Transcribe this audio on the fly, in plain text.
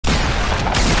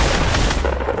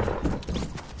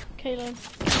Kaylin.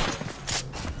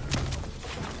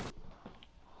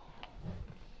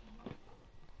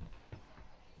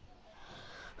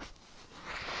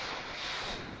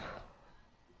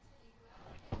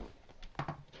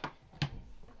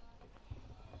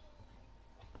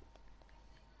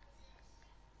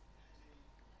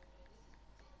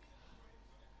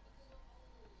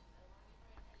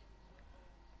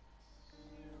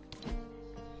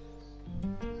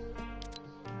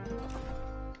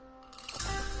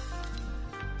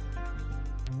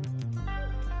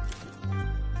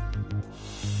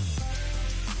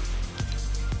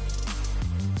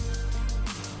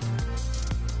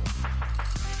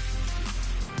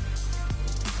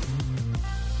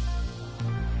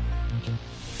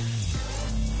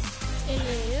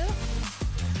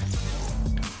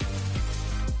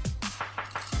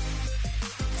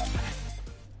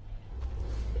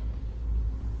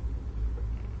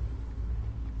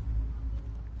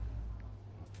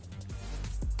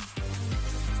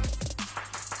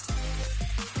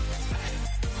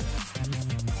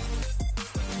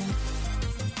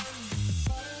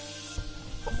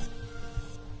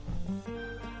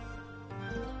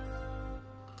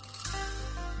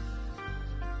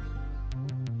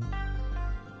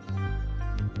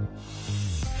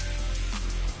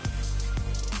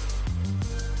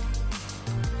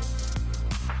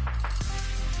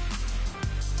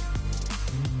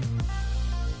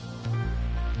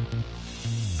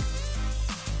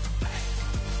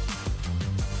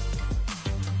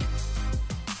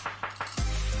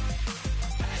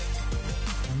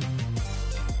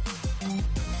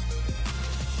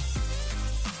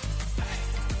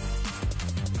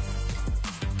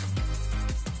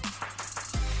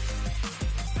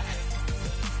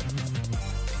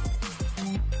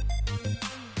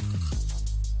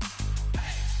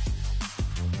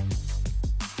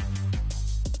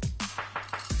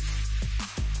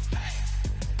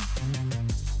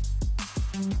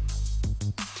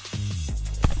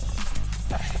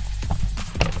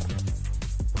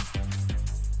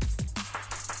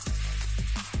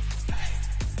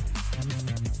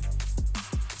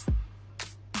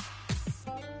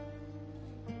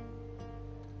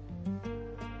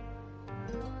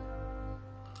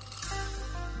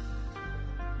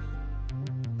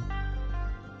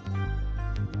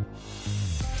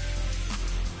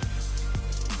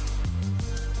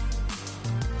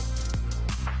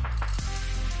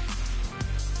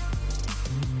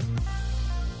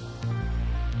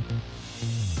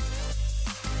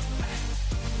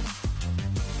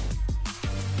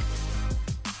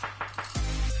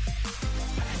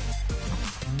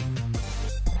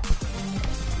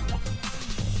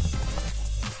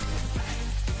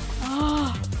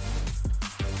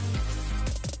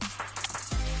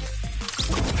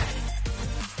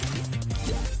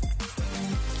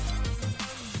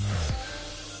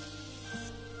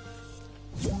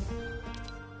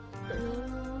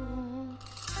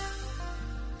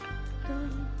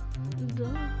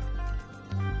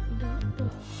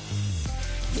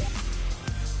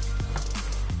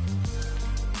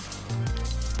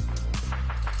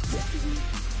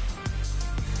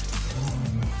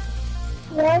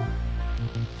 Yeah.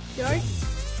 You alright?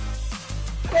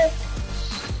 Yeah.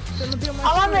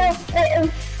 I'm having a bit of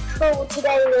trouble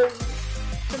today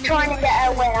with trying to get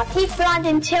a win. I keep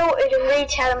landing tilted and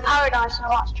retail and paradise and I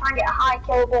like to try and get a high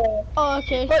kill ball. Oh,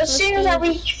 okay. But as soon as I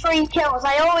reach 3 kills,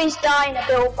 I always die in a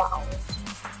build battle.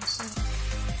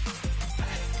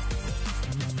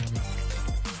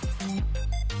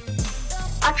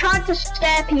 I tried to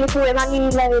scare people with my new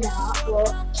loadout,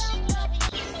 but...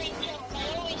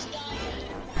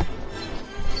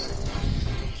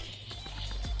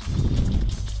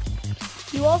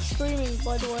 You are streaming,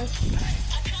 by the way.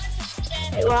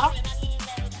 Wait, what?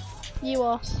 You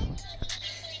are.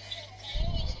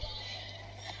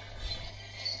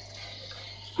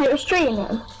 You're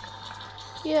streaming?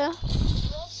 Yeah.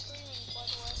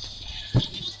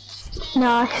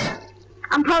 Nice.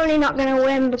 I'm probably not going to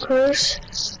win because...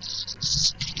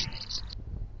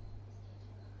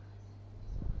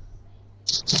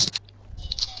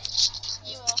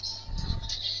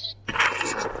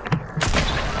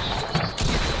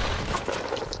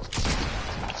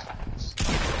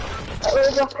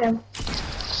 We'll drop him.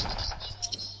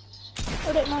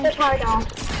 I don't mind. Let's hide on.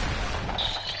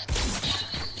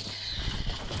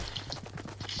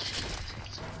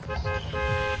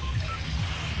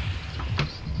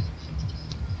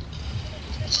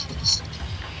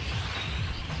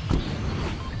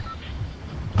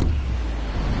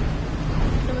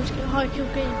 Let's get a high kill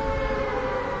game.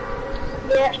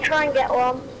 Yeah, let's try and get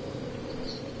one.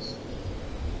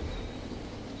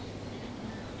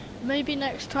 Maybe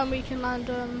next time we can land,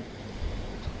 I've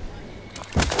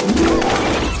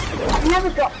never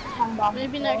dropped a hand bomb.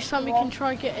 maybe next time we can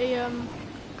try get a,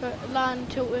 land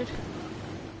tilted.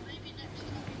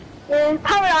 Yeah,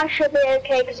 Paradise should be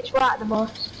okay because it's right at the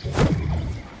bus.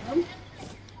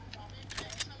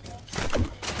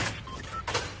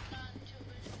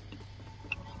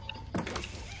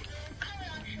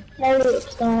 No,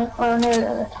 it's there. Or no,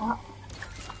 at the top.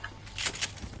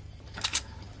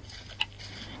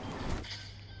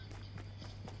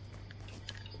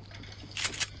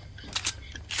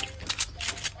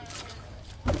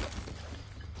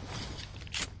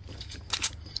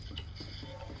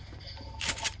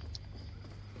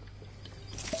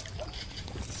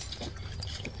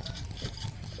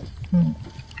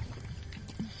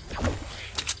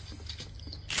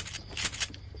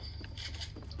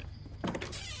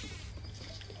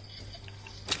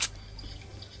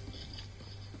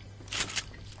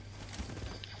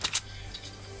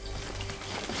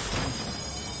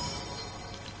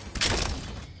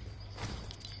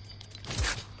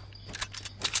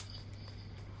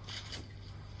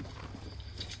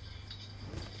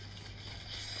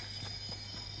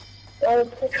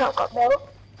 The truck got built.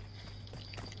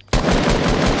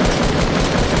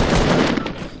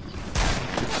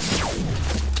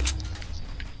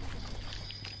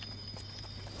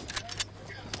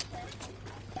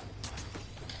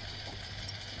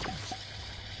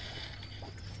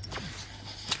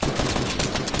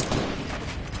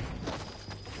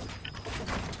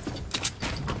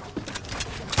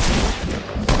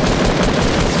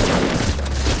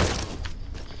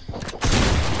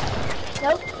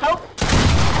 Nope, nope.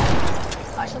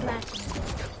 That's a mess.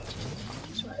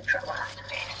 That's what the truck will have to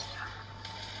be.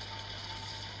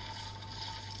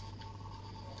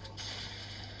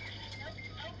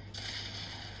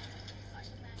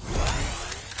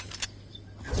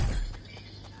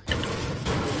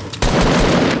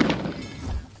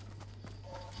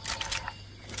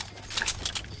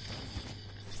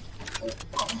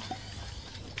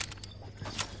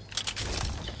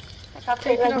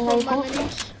 Taking off all my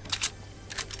minis.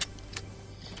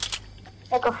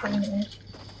 I go for it.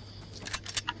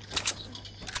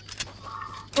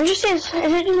 It just is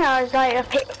it you know, it's like a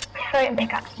floating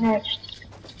pickaxe, no, it's just...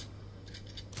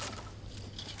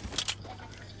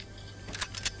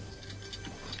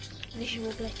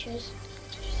 Visual glitches.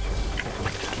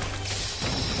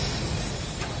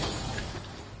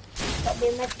 Got the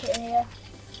medkit here.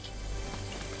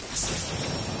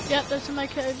 Yep, there's a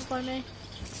medkit over by me.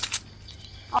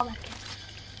 I'll make it.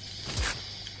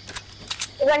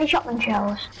 Is there any shotgun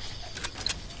shells?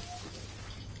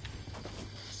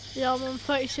 Yeah, I'm on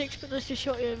 36, but there's just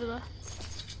shotty over there.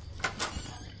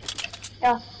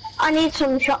 Yeah, I need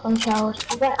some shotgun shells.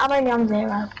 I'm only on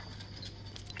 0.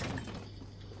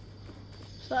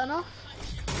 Is that enough?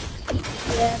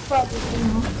 Yeah, probably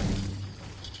enough.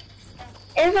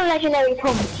 It is a legendary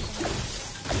pump.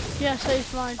 Yeah,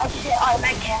 save's mine. I'll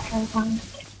make it after I find it.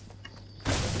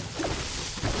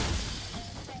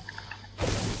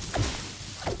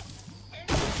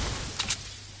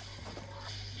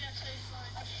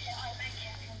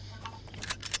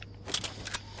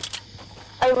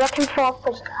 I'm looking for a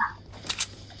prisoner.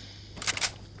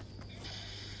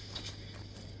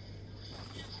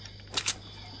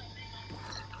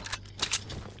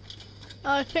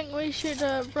 I think we should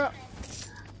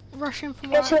rush in for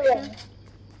more Go to the action. ring.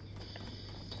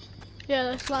 Yeah,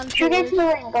 let's land Should we go to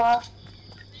forward. the ring, guys?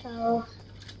 So,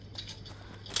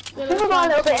 Yeah, we've let's got a land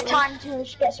little bit of forward. time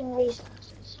to get some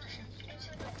resources.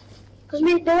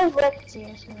 Because there is records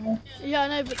here, so... Yeah, I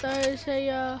know, but there is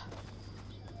a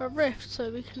rift, so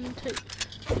we can take...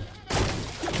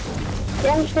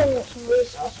 Yeah, I'm just going to get some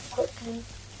resources quickly.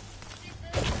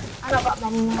 I don't got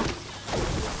many now.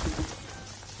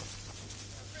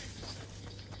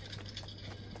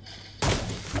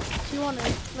 Do you want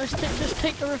it? Let's just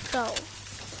take the rift out.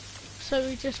 So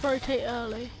we just rotate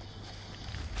early.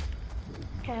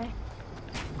 Okay.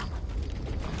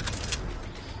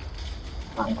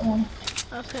 I'm going.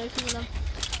 Okay, come on then.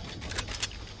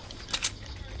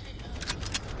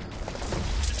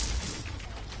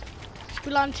 Should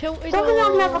we land tilted Something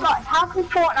I've never or... got is how can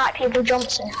Fortnite people jump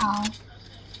so high?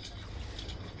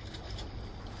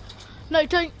 No,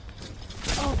 don't...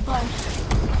 Oh, fine.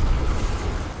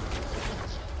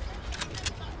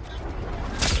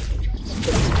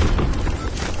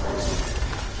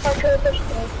 I'll try to push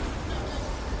through.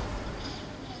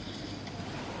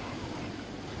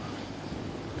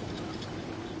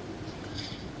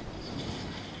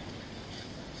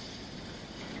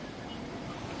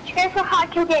 Should we go for a high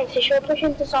kill game, so should we push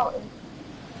into Sultan?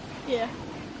 Yeah.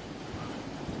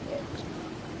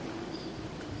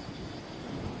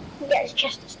 get his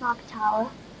chest at Sniper Tower.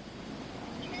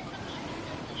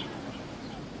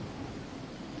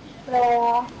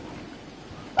 Alright,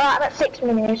 I'm at 6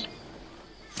 minutes.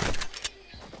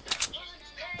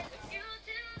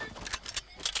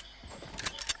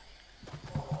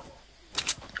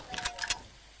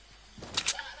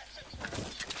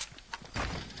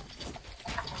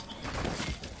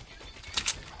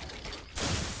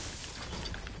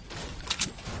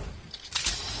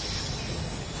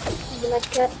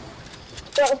 Medkit.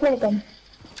 Got this minigun.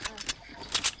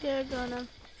 Yeah, go on then.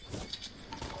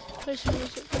 Play some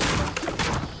music.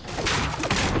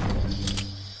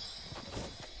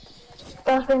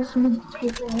 There's been some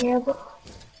people in here, but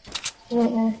I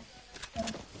don't know.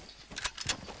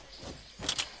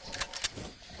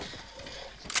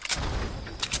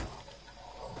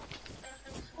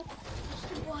 What's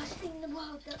the worst thing in the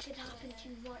world that could happen to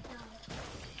you right now?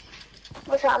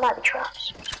 What's that about the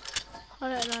traps? I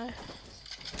don't know.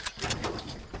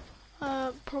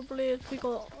 Probably if we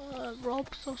got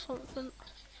robs or something.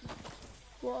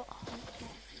 What?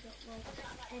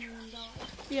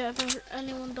 Yeah, if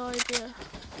anyone died, yeah.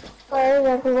 Where is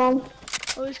everyone?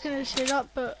 I was gonna say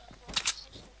that, but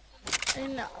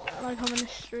in like I'm in a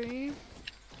stream,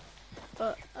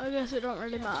 but I guess it don't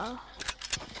really matter.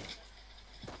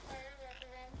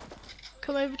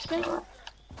 Come over to me.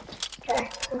 Okay,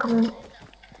 I'm coming.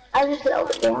 I was just a little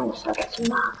bit behind, so I'll get some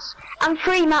mats. I'm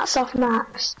 3 mats off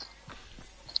max.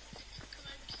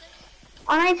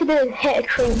 All I need to do is hit a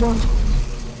tree once.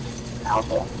 That'll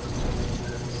do it.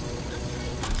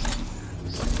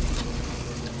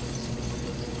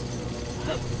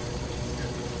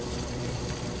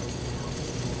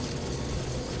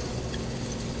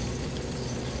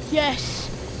 Yes.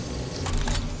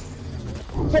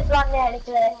 Zipline nearly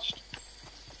glitched.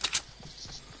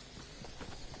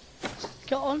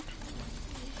 Get on.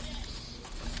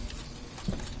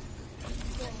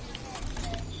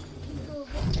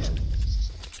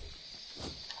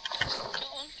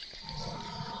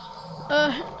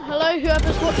 Hello,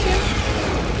 whoever's watching.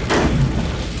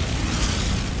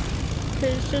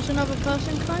 There's another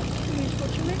person, Kai, who's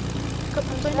watching me. Got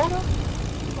my phone shot.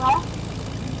 What?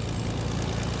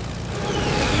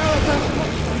 There's another person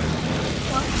watching.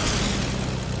 What?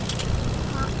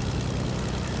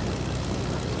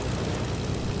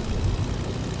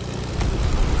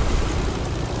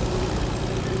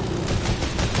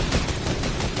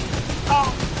 Oh.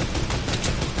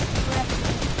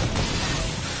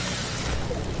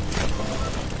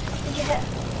 Did you hit?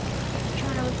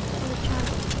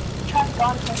 Trying to go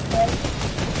on to this.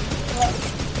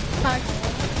 Tag.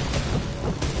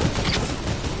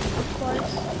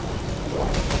 Twice.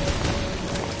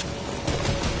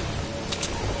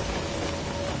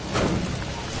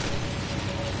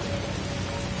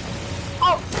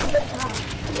 Oh, good time.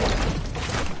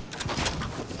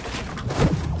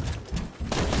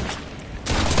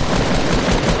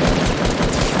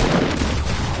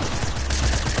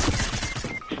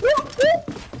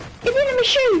 It didn't even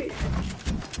shoot!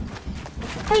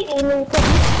 I hate aiming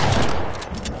things.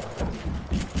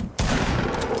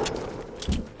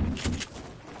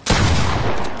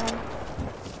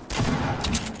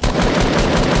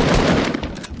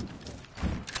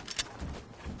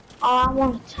 Oh, I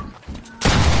want it.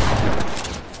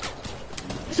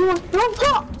 Someone, on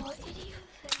top!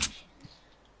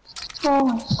 Oh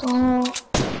my god.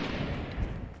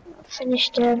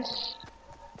 Finished him.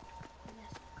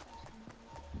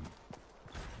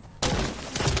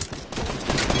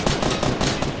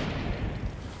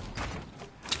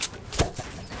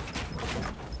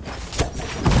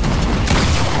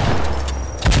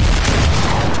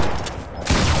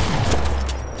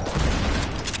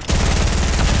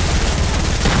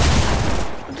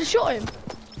 I just shot him.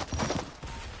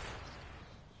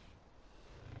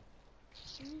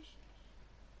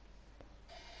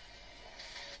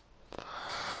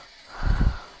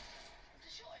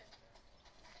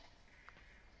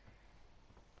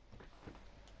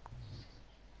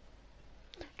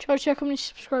 Try to check how many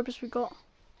subscribers we got.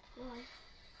 Why?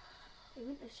 They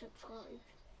wouldn't have subscribed.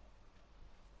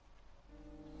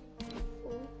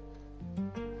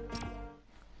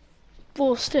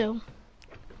 Four still.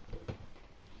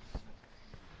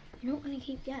 You're not going to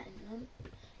keep getting them.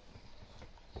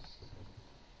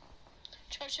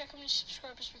 Try to check how many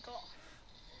subscribers we got.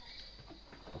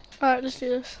 Alright, let's do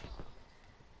this.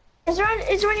 Is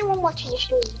there anyone watching the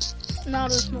stream? No,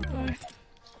 there's not, no.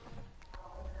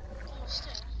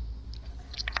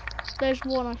 There's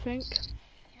one, I think.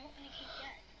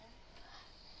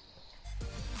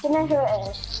 Do you know who it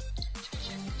is?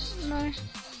 No.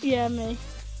 Yeah, me.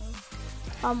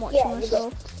 I'm watching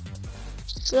myself.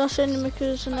 That's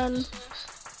Enemicas and then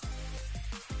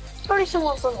Probably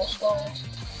someone from the school.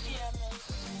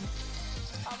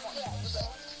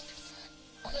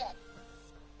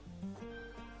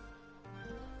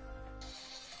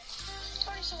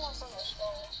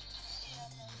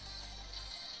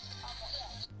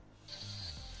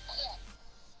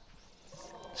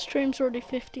 Stream's already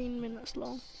 15 minutes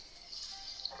long.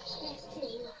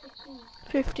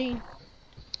 15.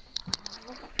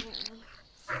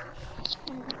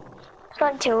 It's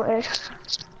like tilted.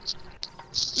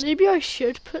 Maybe I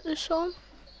should put this on.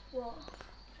 What?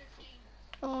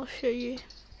 I'll show you.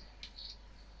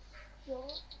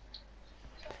 What?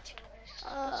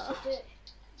 Uh, Do.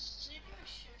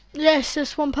 yes,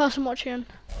 there's one person watching.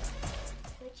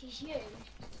 Which is you.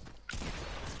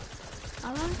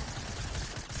 Am I?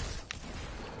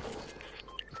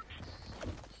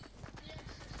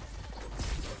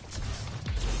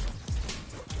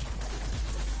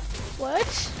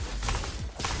 What?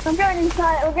 I'm going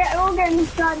inside. We're all going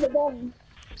inside the bomb.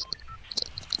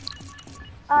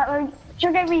 Alright,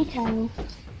 should I go retail?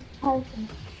 Open.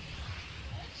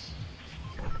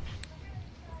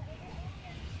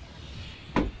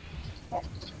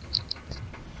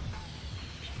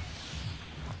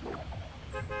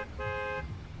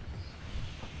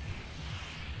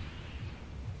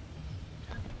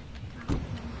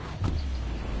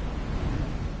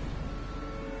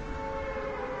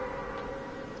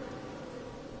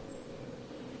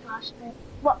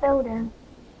 What building?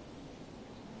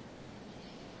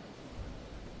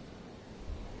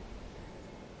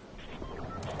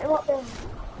 What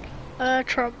building?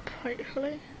 Trump,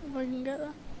 hopefully, if I can get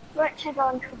that. Right to go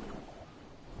on Trump.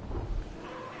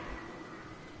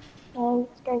 So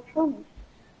let's go Trump.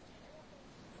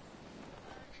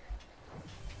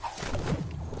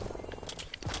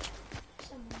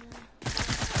 Someone there.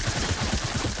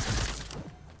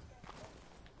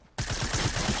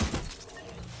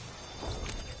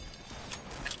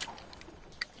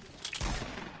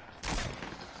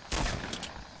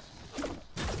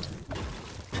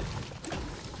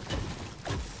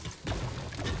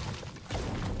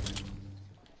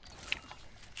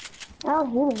 That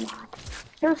was really mad.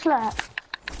 You're slap.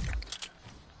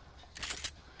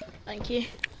 Thank you.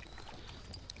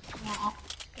 Yeah.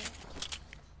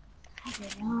 I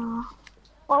don't know.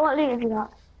 Well, what loot have you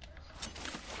got?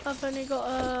 I've only got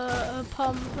a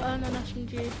pump and an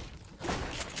SMG.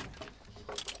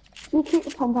 You keep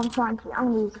the pump on Frankie,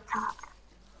 I'm gonna use attack.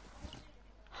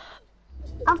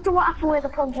 After what happened with the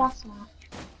pump last match.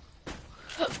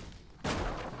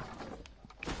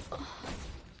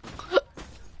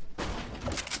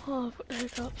 Oh, I've got the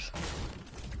hiccups.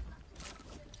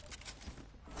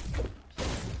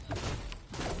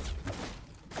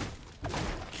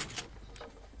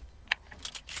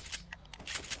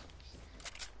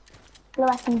 Blue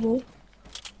SMG.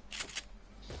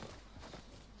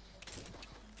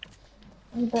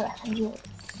 Blue SMG.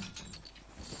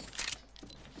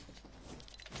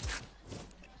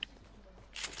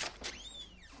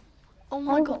 Oh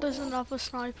my god, there's another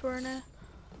sniper in here.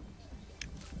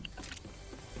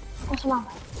 What's wrong?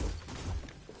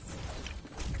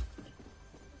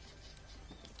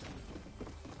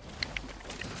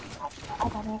 I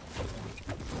got it.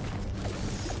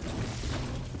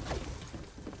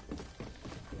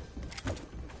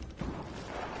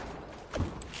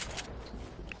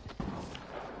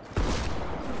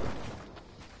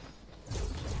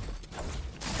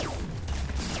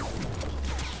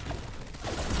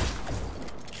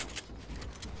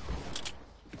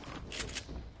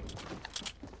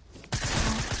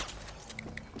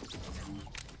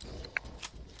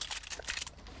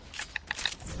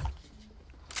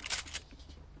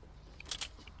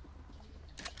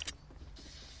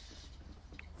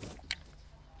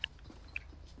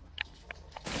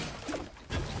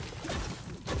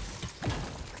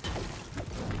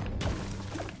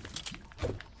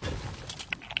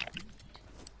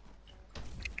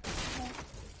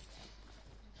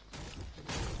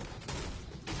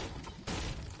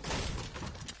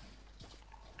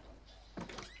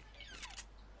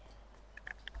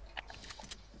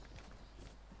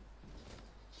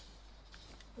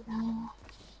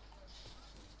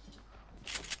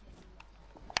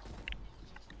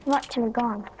 I'm actually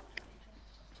gone.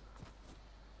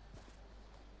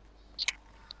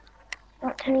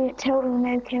 Not totally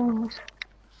no kills.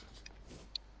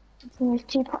 It's the most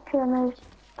two most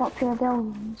popular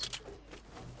buildings.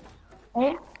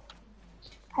 Wait.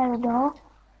 Head of the door.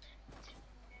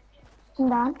 Come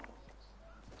down.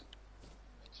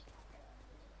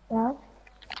 Yeah.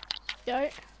 Yo.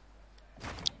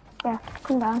 Yeah,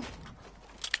 come down.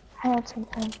 I heard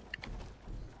something.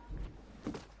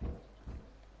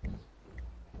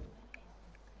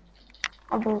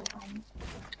 Of all things.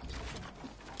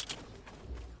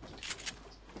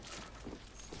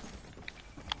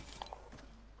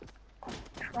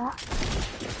 Trap.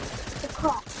 The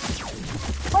crop.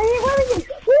 Where is it?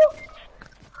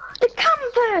 The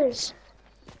campers!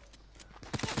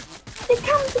 They're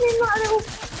camping in that little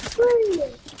tree.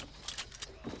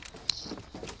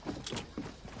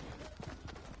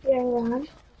 Yeah, man.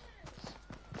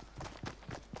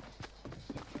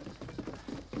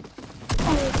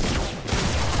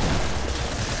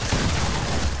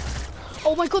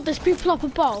 Oh my god, there's people up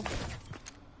above.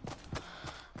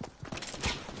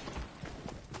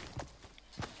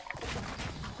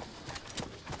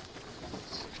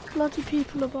 Bloody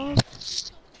people above.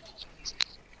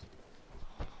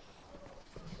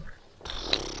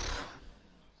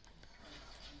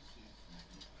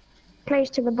 Plays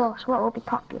to the boss, what will be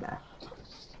popular?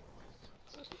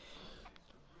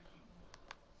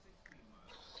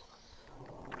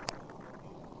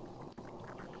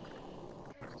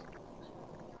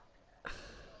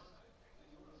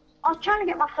 I was trying to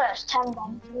get my first 10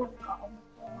 bombs, I never got them.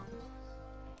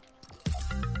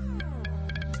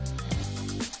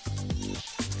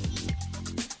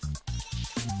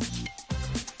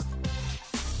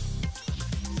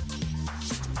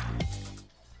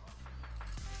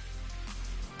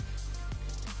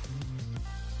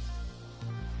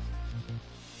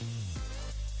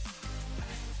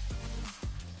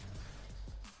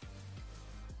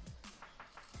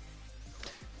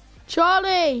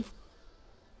 Charlie!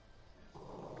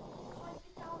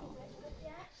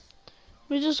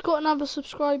 We just got another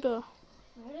subscriber.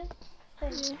 Really? Yeah,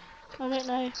 I don't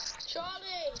know.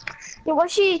 Charlie! Yeah,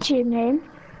 what's your YouTube name?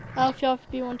 Alfie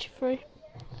B123. We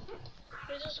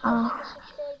just got another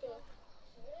subscriber. I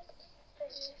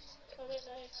don't know.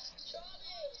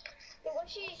 Charlie! Yeah,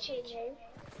 what's your YouTube name?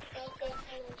 Alfie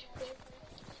B123.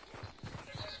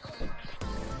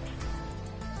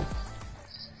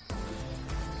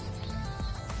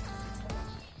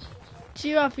 Do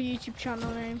you have a YouTube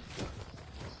channel name?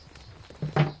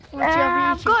 Or do you have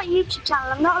a I've got a YouTube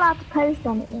channel, I'm not allowed to post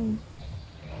on it though.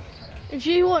 If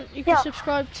you want, you can Yeah.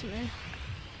 subscribe to me.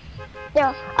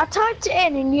 Yeah, I typed it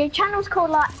in and your channel's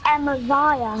called like Emma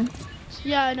Vian.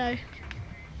 Yeah, I know.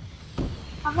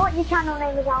 I thought your channel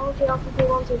name was Alfie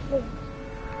B123.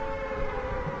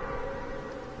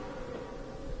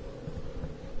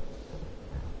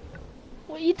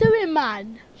 What are you doing,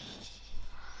 man?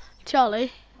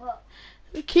 Charlie? What?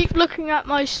 Keep looking at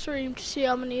my stream to see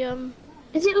how many,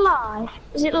 Is it live?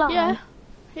 Is it live? Yeah.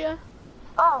 Yeah.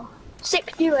 Oh,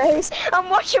 6 viewers. I'm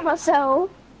watching myself.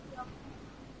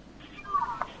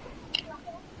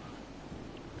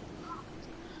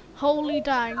 Holy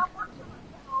dang.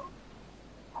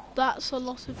 That's a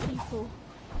lot of people.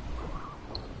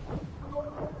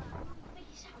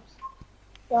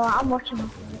 Yeah, I'm watching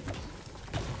myself.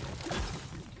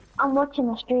 I'm watching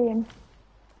the stream.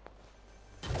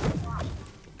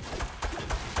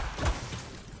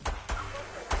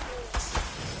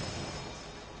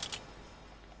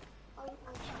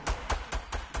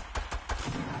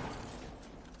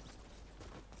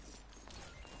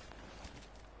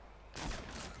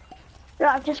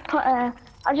 Yeah, I've just put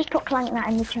Clank that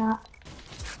in the chat.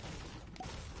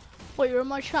 What, you're in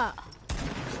my chat?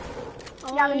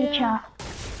 Oh, Yeah, I'm in the chat.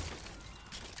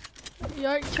 You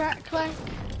like chat, Clank?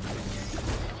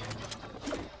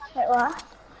 Wait, what?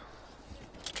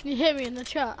 Can you hear me in the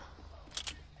chat?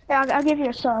 Yeah, I'll give you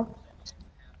a sub.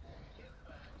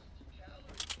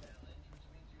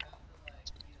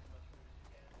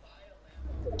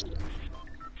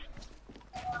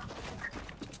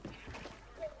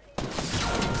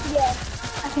 Yeah,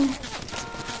 I can.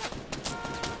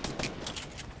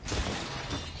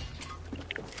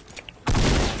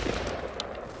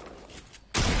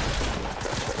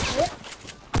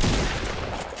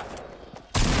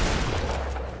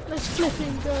 Let's flip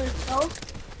and go. Oh.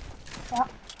 Yeah.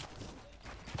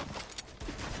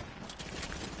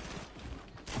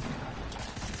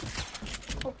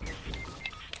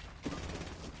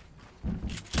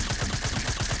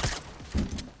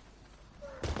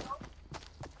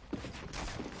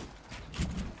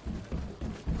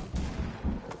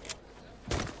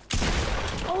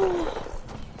 Oh.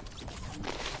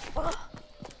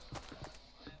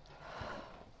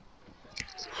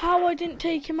 How I didn't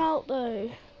take him out though.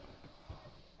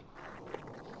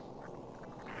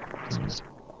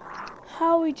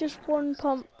 How he just one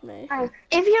pumped me.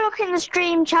 If you look in the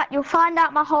stream chat, you'll find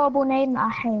out my horrible name that I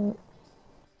hate.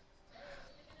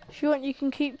 If you want, you can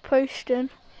keep posting.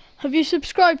 Have you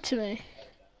subscribed to me?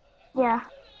 Yeah.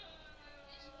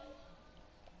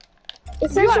 It You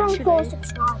says you're on actually? 4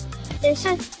 subscribers. It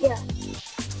says, yeah.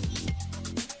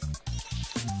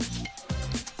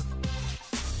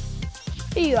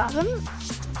 You haven't?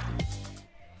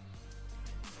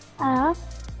 Uh,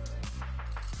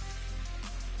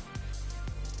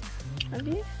 Have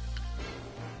you?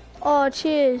 Oh,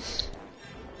 cheers.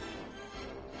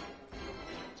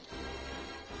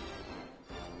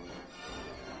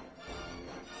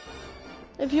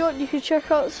 If you want, you can check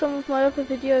out some of my other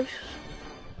videos.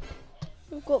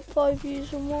 I've got 5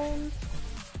 views on one.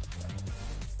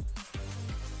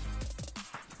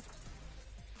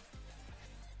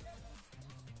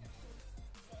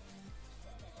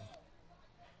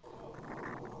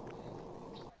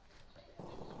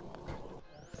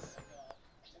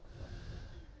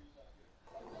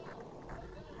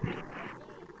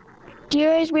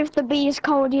 Duos with the Bees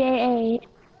Cold 88.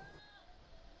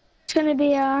 It's gonna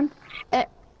be on at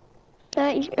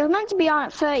 30. It was meant to be on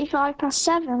at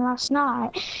 7:35 last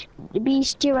night. The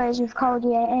Bees Duos with Cold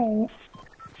 88.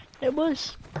 It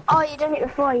was. Oh, you done it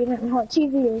before. You done it before. 2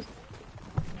 views.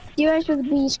 Duos with the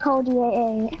Bees Cold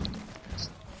 88.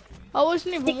 I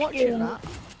wasn't even 6 watching duos. that.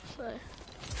 So.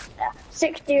 Yeah,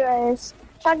 6 duos.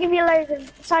 So I'll give you loads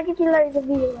of. So I'll give you loads of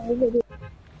videos.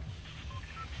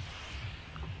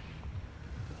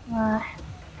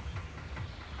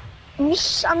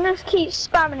 I'm just keep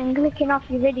spamming and clicking off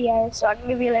your videos so I can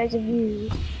give you loads of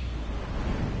views.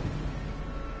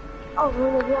 Oh,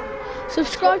 really? Yeah.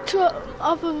 Subscribe to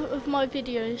other of my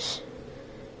videos.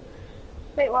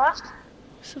 Wait, what?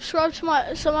 Subscribe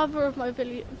to some other of my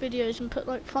videos and put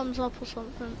like thumbs up or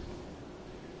something.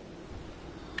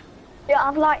 Yeah,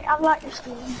 I've liked the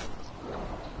stream.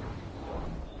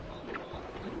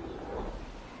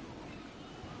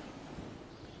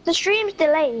 The stream's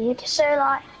delayed, so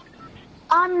like,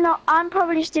 I'm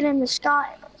probably still in the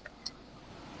sky.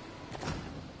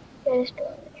 There's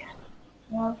still again.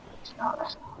 No, it's not,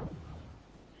 that's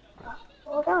not.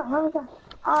 Hold on.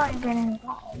 Oh, I've been in the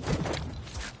bottom.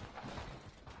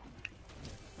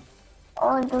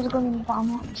 Oh, it was going in the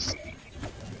bottom.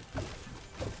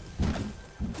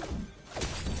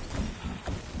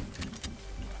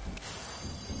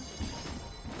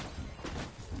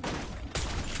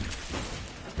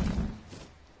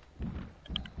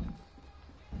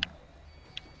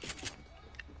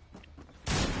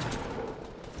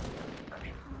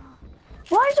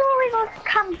 Why is there always like a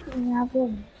camper in our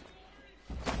room?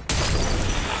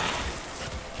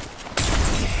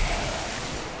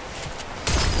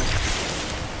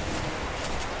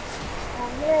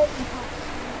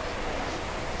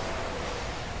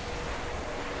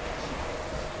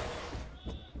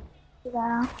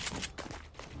 Yeah.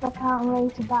 I can't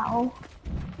wait to battle.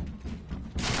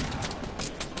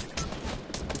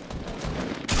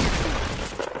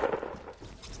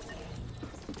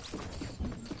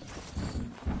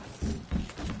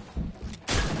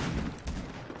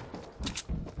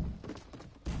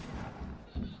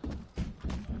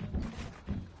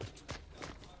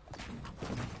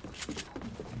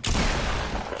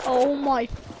 Oh my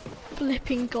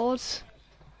flipping gods.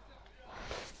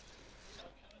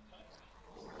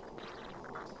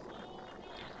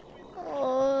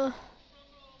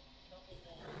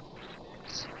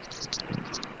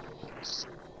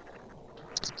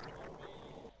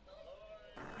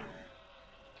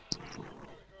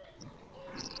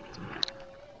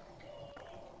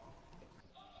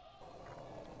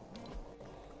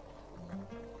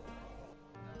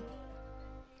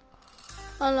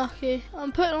 Unlucky.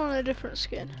 I'm putting on a different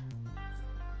skin.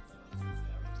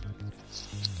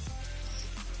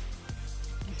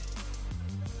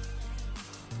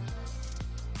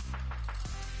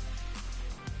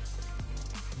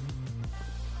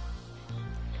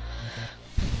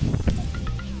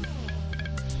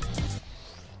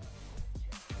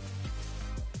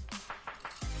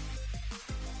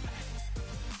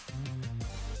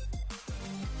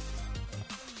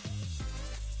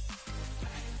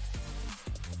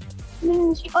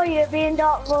 Oh, you're being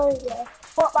Dark Warrior.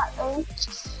 What that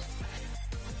means?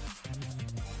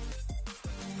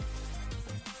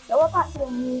 So what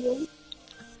that means?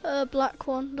 Black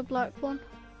one, the black one.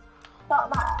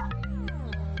 Dark Matter.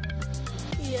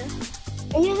 Yeah.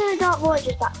 Are you using a Dark Warrior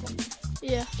just that one?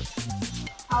 Yeah.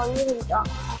 Oh, you're using Dark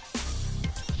Matter.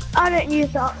 I don't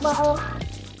use Dark Matter.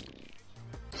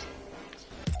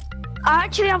 I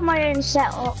actually have my own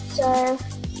setup, so...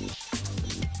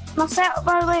 My setup,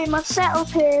 by the way, my setup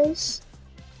is...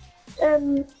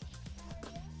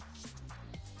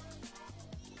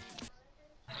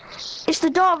 It's the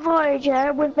Dark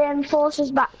Voyager with the Enforcer's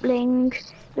back bling,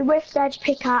 the Rift Edge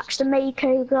pickaxe, the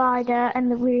Mako glider, and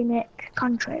the Runic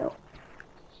contrail.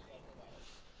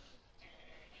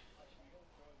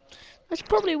 That's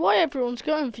probably why everyone's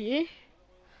going for you.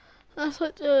 That's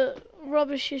like the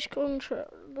rubbishest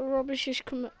contract, the rubbishest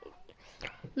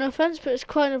No offense, but it's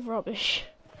kind of rubbish.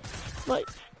 Like,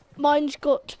 mine's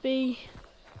got to be...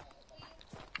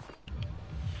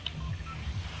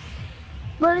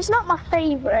 Well, it's not my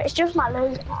favourite, it's just my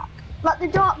loot pack. Like the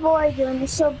Dark Voyager and the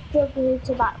Sub Juggler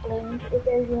to Back Bloom, it goes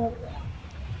really well.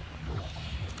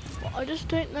 I just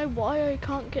don't know why I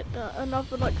can't get that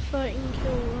another like 13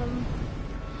 kill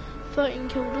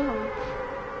down.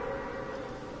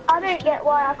 I don't get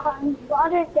why I can't, but I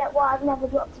don't get why I've never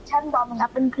dropped to 10 bombing.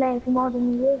 I've been playing for more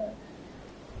than a year.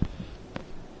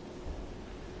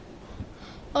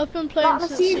 I've been playing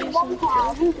since season 2.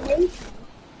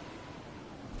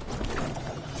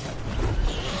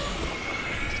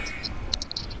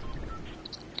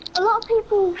 A lot of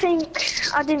people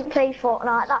think I didn't play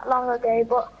Fortnite that long ago,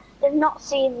 but they've not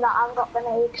seen that I've got the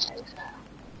Naco.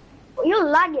 But you're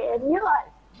lagging, you're like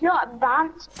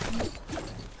advanced.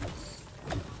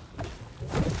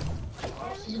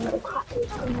 This is a little crappy,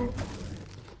 isn't it?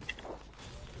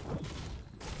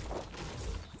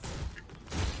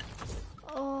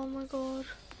 Oh my god.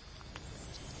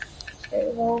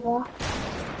 It's over. I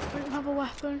didn't have a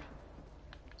weapon.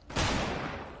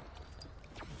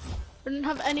 I didn't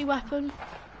have any weapon.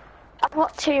 I've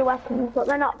got 2 weapons, but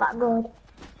they're not that good.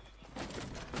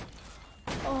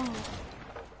 Oh.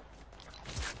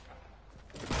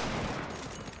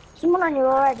 Someone on you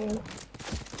already.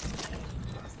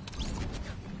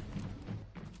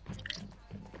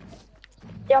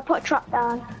 Yeah, I'll put a trap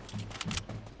down.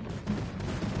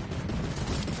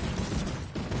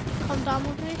 Come down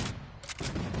with me.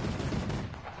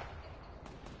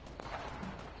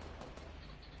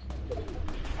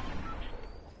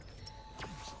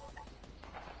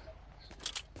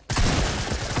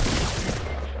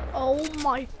 Oh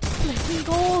my flipping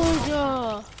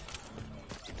god!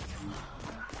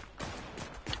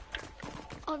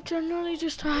 I've generally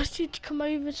just asked you to come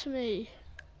over to me.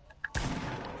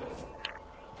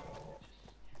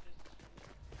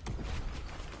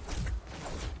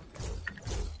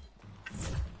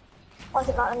 Why is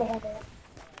it not letting me do it?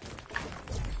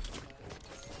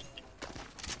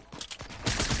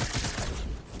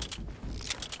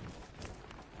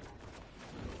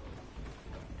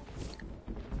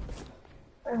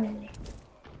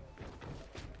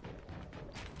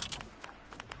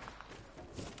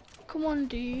 Come on,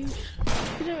 dude.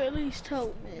 Could you at least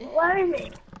help me? Where is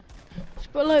it? It's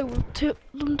below. We'll tip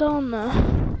them down there.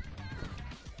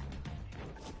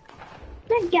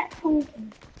 Don't get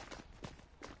something.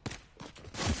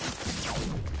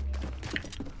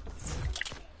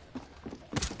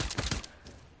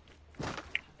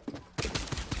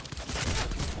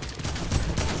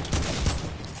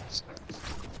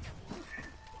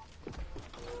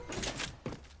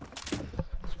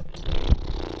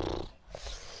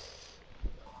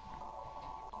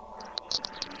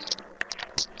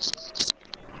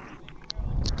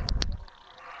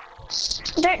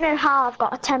 I don't know how I've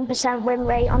got a 10% win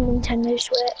rate on Nintendo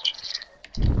Switch.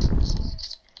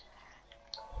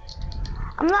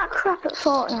 I'm that crap at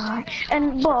Fortnite,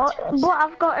 but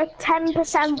I've got a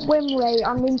 10% win rate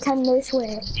on Nintendo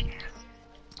Switch.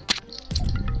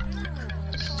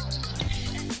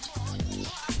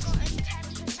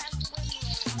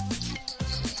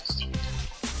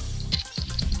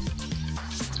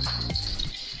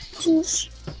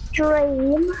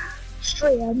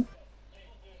 Stream.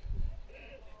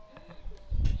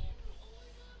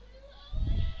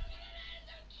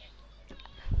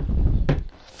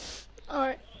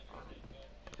 Alright.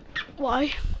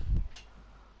 Why?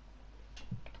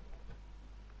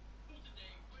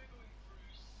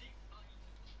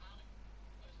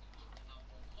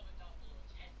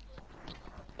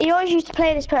 He always used to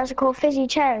play this person called Fizzy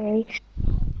Cherry.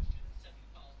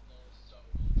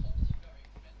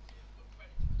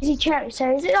 Fizzy Cherry,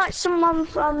 so is it like someone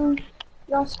from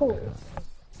your school?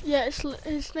 Yeah,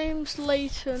 his name's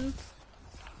Leighton.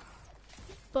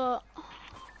 But...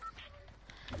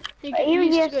 He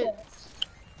used to go...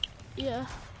 Yeah.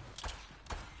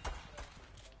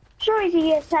 Sure he's a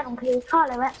year 7 because he's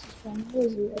Carlo X's friend,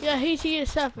 is he? Yeah, he's year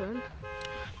 7.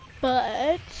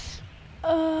 But...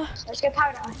 Let's go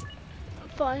Paradise.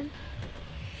 Fine.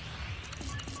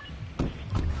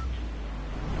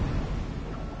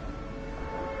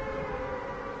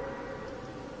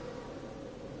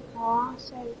 Oh,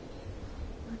 so...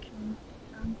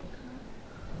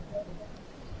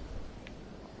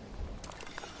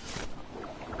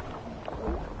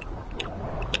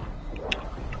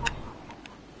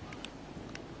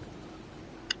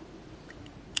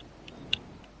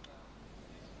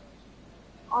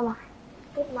 Hola.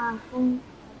 Good man.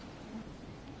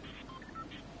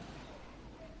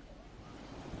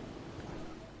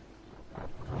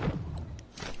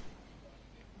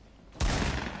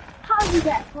 you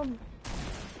get from?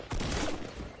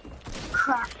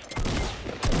 Crap.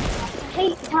 I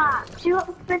hate that. Do you want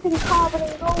the flipping carbon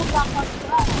and gold back on the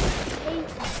ground? I hate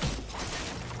that.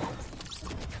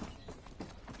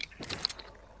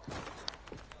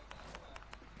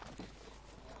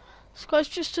 This guy's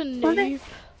just a noob.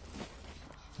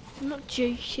 I'm not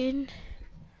joking.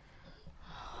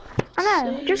 I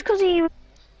know, See? just because he...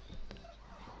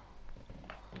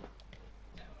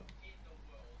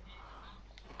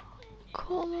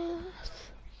 Commerce.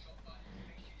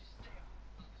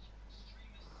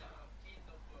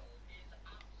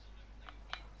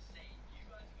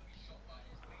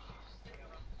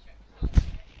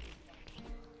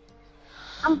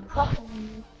 I'm proper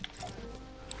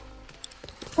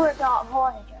for a Dark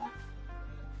Voyager.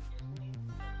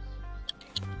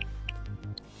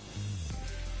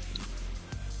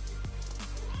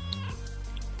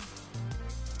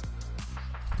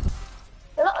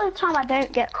 A lot of the time I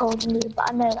don't get cold and noob, but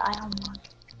I know that I am one.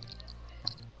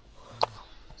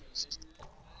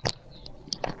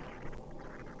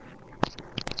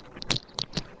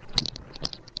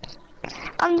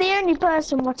 I'm the only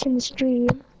person watching the stream.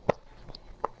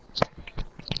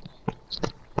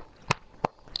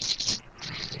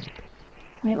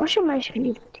 Wait, what's your most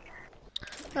viewed video?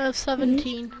 I have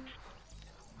 17.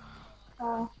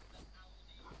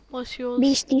 What's yours?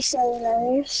 Beastie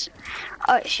Solos.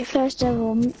 Oh, it's your first ever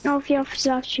one. Oh, if you're off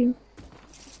you.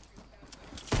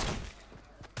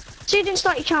 So you didn't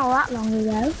start your channel that long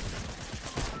ago?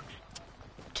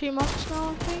 2 months now,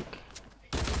 I think.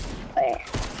 Wait.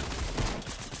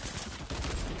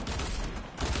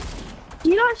 Do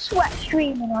you not sweat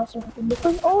streaming or something?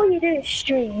 Because all you do is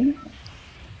stream.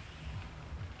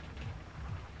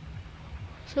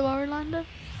 So Orlando?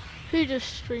 Who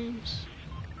just streams?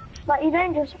 Like, you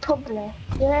don't just publish.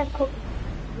 You don't publish.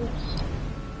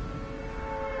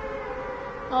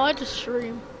 Oh, I just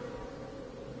stream.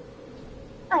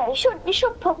 Oh, you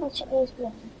should publish at least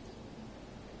once.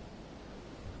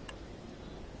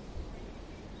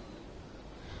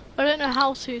 I don't know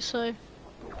how to, so.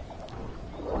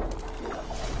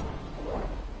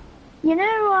 You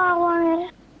know what I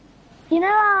wanted? You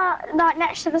know, like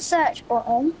next to the search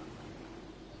button,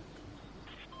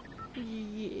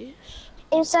 Yes.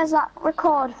 it says that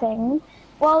record thing.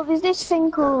 Well, there's this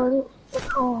thing called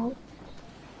record.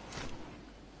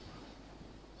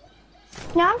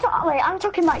 No, I'm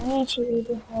talking about YouTube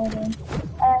recording.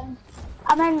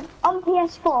 And then on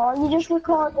PS4, you just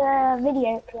record the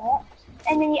video clip,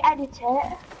 and then you edit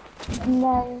it, and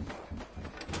then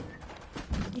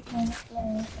you can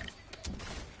upload it.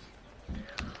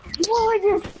 Whoa, I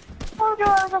just told you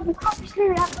I was on the top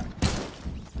screen.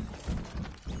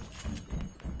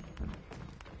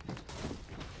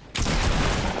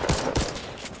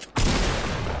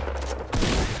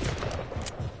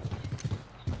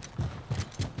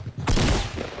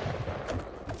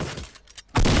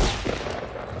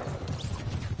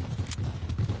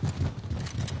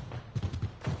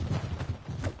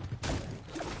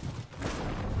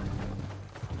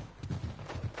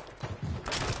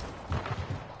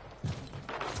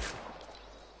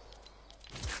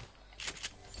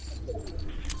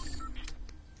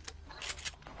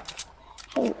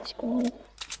 Hate this game.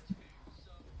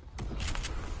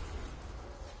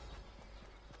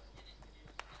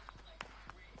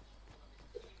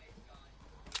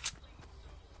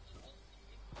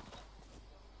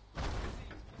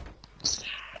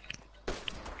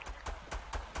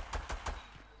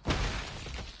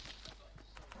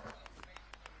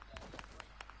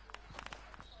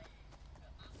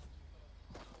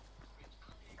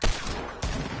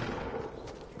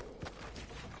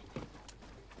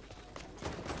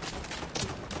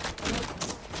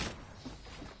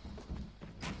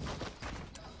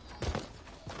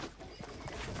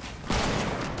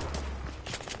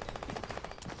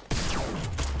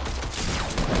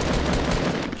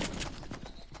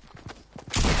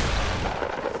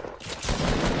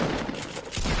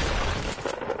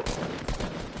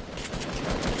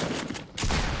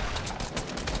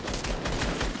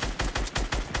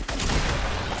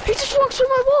 He just walks through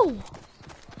my wall!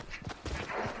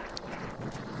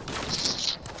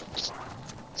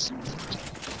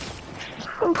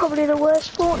 I'm probably the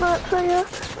worst Fortnite player.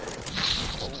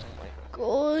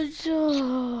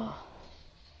 God.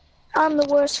 I'm the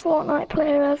worst Fortnite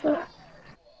player ever.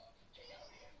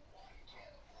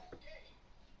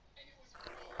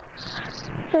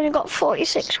 I've only got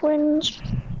 46 wins.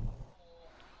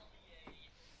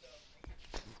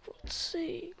 Let's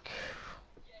see.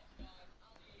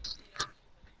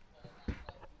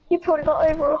 You probably got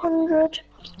over 100.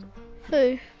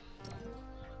 Who?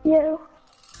 You.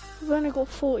 I've only got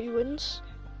 40 wins.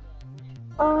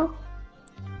 Oh.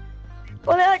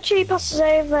 Well, it actually passes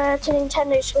over to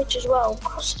Nintendo Switch as well,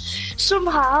 because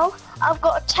somehow I've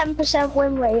got a 10%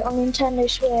 win rate on Nintendo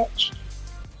Switch.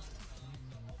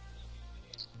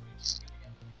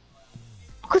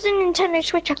 Because in Nintendo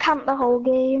Switch I camped the whole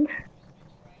game.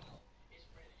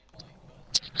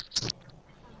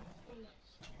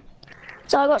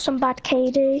 So I got some bad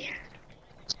KD.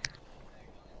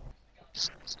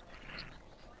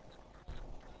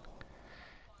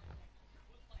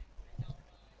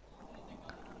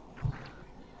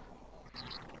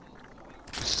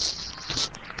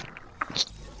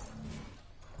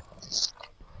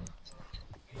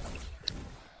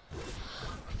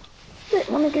 Don't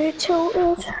want to go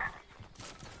tilted.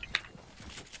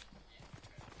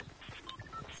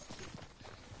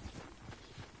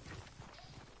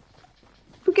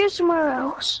 We'll go somewhere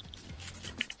else.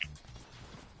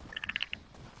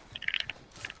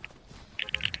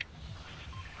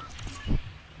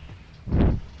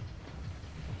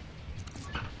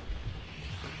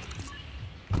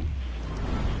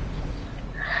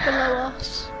 Below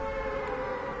us.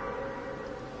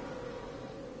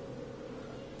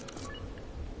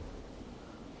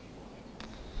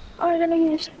 I'm gonna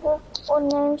use one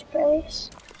namespace.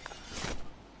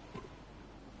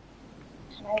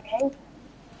 Okay.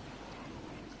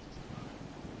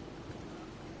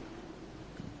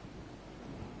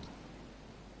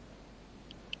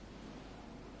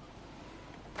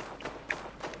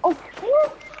 Oh,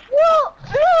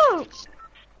 no!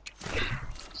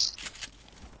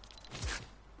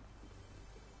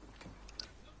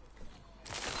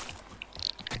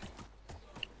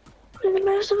 In the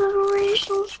midst of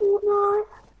operational Fortnite.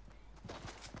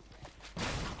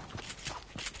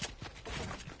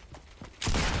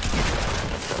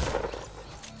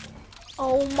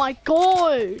 Oh my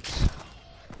god!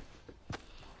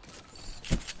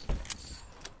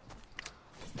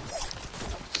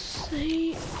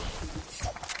 See?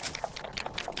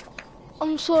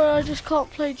 I'm sorry, I just can't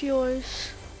play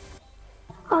Duos.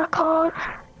 I can't.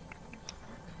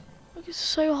 It's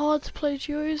so hard to play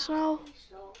Duos now.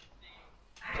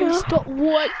 Please stop.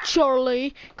 What,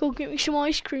 Charlie? Go get me some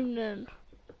ice cream then.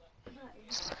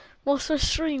 What's the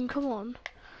stream? Come on.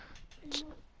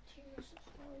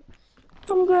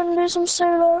 I'm going to do some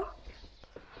solo.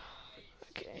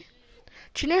 Okay.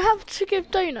 Do you know how to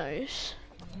give donos?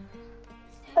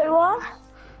 Oh, what?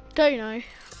 Dono.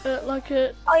 Like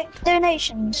a...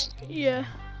 donations. Yeah.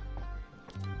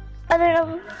 I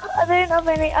don't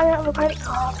have a credit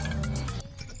card.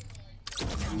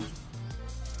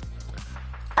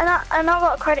 I've not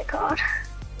got a credit card.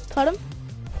 Pardon?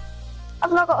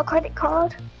 I've not got a credit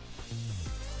card.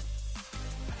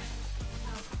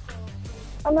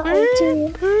 I'm not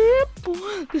 18.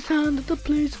 The sound of the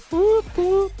police.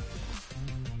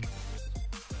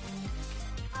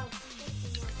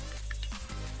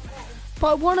 But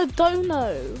I want a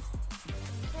dono.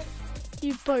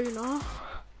 You boner.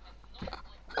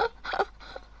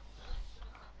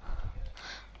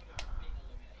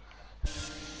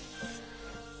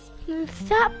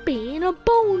 That being a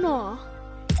boner.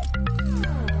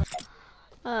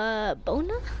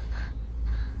 Boner?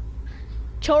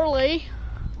 Charlie,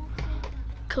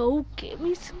 go get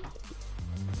me some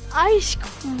ice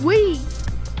cream.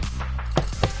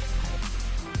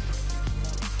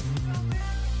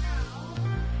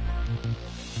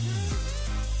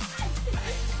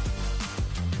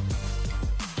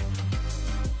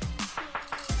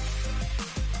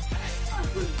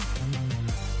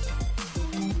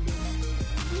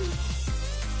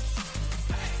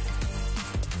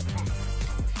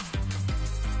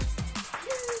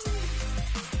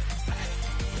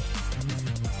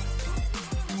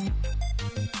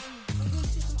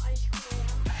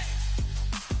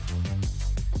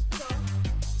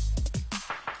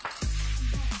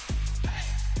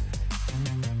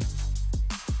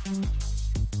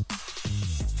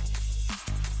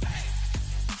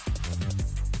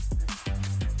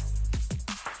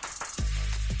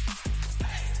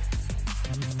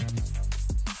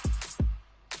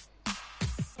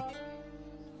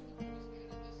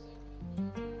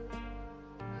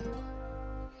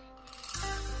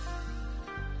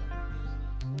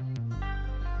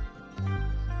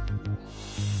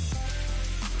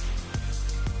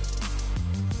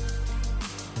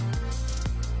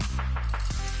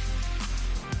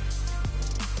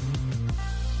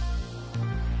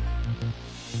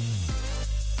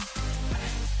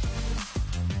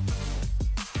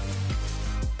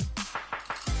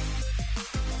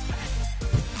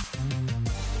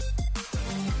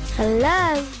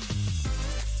 Hello.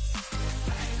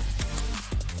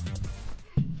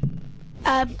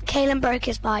 Kalen broke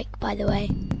his bike, by the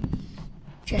way.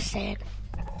 Just saying.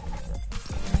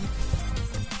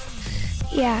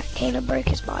 Yeah, Caleb broke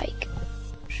his mic.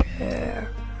 Sure.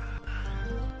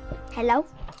 Hello?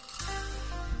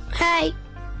 Hey,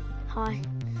 Hi.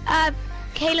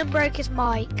 Caleb broke his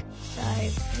mic, so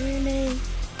Really?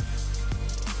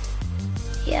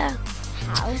 yeah.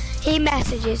 How? He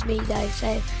messages me though,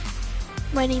 so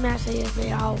when he messages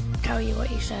me, I'll tell you what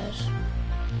he says.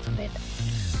 It's a bit.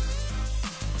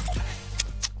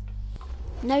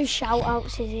 No shout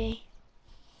outs, is he?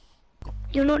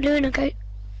 You're not doing a go.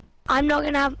 I'm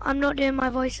not doing my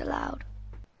voice aloud.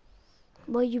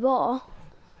 Well, you are.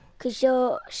 Because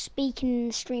you're speaking in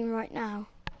the stream right now.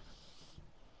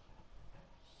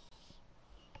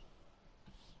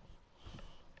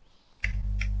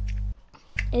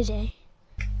 Is he?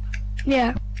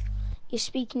 Yeah. You're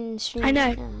speaking in the stream I know.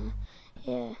 right now.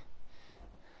 Yeah.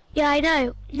 Yeah, I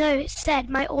know. No, it said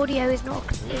my audio is not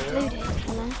included.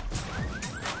 Hello?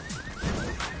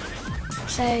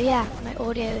 So yeah, my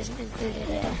audio isn't included.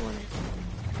 I don't want it.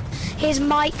 His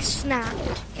mic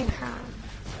snapped in half.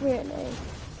 Really?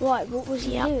 Right, what was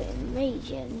he Yep. doing?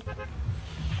 Raging?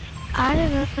 I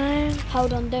don't know.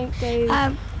 Hold on, don't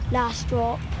go last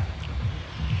drop.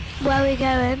 Where are we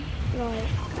going? Right.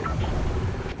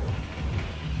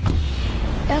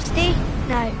 Dusty?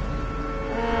 No.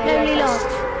 Lonely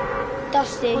Lodge.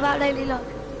 Dusty. What about Lonely Lodge?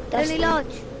 Dusty. Lonely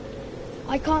Lodge.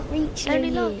 I can't reach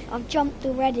Lonely Lonely. Lodge. I've jumped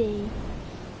already.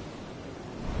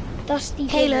 Dusty.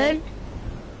 did Kalen. it.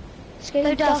 Let's go Go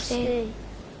to Dusty. Dusty.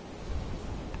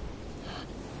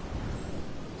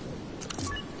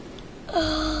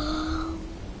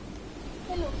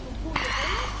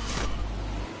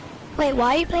 Wait,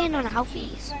 why are you playing on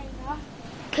Alfie's?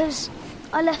 Because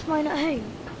I left mine at home.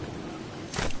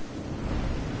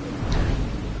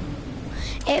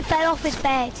 It fell off his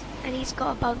bed, and he's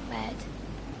got a bunk bed.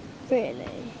 Really?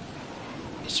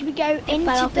 Should we go fell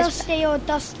into off his Dusty or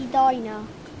Dusty Diner?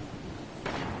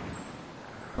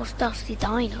 What's Dusty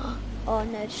Diner? Oh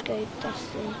no, just go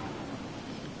Dusty.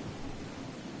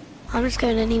 I'm just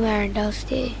going anywhere in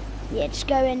Dusty. Yeah, just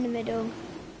go in the middle.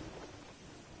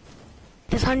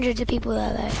 There's hundreds of people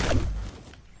there though.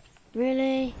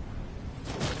 Really?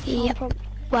 Yep.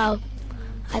 Well,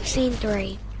 I've seen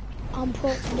 3. I'm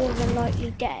more than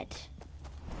likely dead.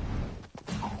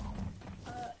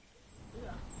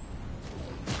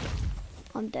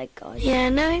 I'm dead, guys. Yeah,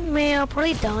 knowing me, I'll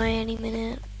probably die any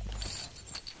minute.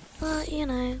 But, you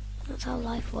know, that's how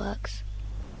life works.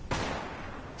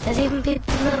 There's even people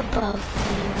above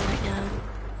me right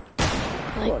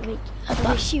now. Like, What, are we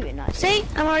above. shooting at? See?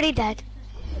 I'm already dead.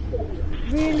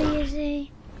 Really, is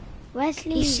he? Where's He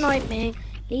Lee? sniped me.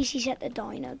 Leesy's at the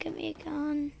diner. Give me a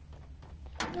gun.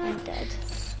 I'm dead.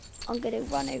 I'm gonna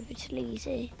run over to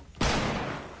Leezy.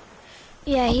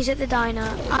 Yeah, he's at the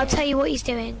diner. I'll tell you what he's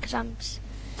doing, because I'm...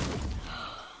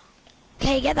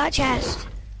 Okay, get that chest.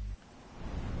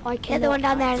 I Get can the one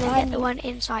down there and then get the one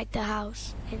inside the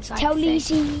house. Inside Tell the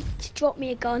thing. Leezy to drop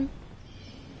me a gun.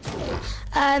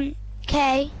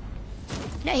 Okay.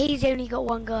 No, he's only got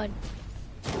one gun.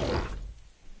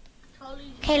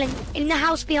 Kaylin, in the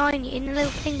house behind you, in the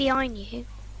little thing behind you.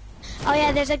 Oh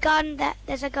yeah, there's a gun there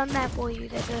for you.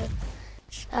 There's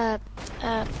a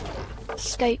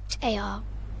scoped AR.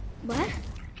 Where?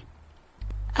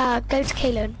 Go to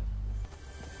Kaylin.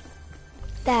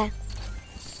 There.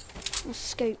 A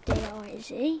scope AR, is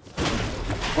he?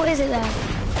 What is it there?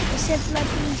 It's a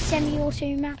bloody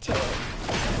semi-automatic.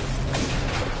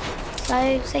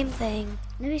 So, same thing.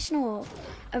 No, it's not.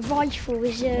 A rifle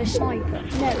is a sniper.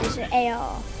 No, it's an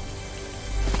AR.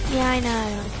 Yeah, I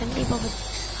know. I couldn't be bothered.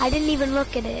 I didn't even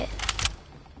look at it.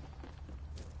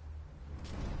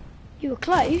 You were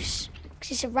close,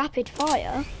 because it's a rapid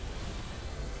fire.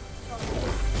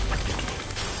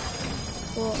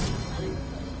 What?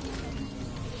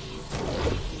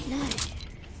 No.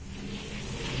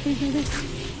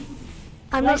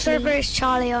 I'm not sure if it's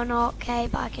Charlie or not, okay,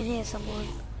 but I can hear someone.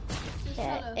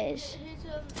 Yeah, it is.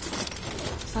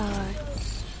 Alright.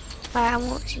 Alright, I'm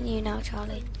watching you now,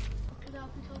 Charlie.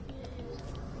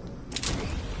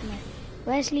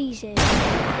 Where's Leezy?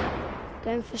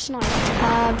 Going for snipe.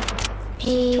 Um, Trying to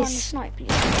he's... snipe you.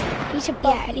 He's a Yeah,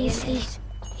 bucket.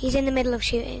 he's in the middle of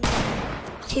shooting.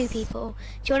 2 people.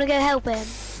 Do you want to go help him?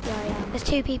 Yeah, I am. There's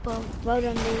 2 people. Well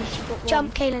done, Leezy. You got one.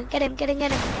 Jump, Kaylin. Get him, get him,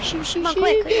 get him. Shoot, shoot, Come on, shoot.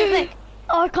 quick, quick, quick.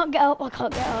 Oh, I can't get up. I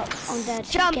can't get up. I'm dead.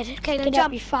 Jump, Get, Kaylin, get jump.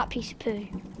 up, you fat piece of poo.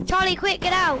 Charlie, quick,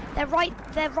 get out. They're right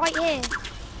here.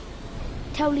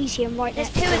 Tell Leezy I'm right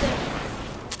There's next 2 to of him. them.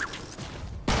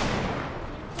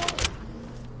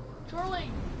 Charlie,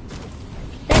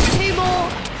 There's 2 more.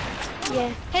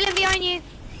 Yeah. Kaylin, behind you.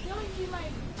 behind you,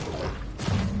 mate.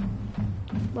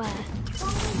 Where?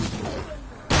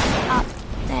 Up.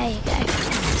 There you go.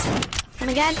 And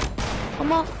again. One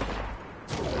more.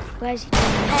 Where's he?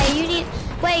 Hey, you need...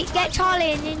 Wait, get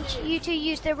Charlie and then you two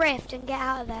use the rift and get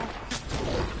out of there.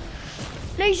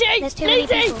 Lacey! There's too many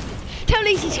Lacey! people. Tell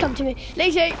Lacey to come to me.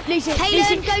 Lacey! Lacey!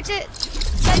 Kaylin, go to him.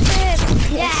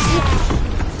 Yeah!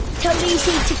 Tell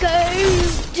Lacey to go.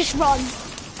 Just run.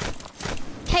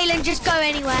 Kaylin, just go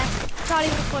anywhere. Charlie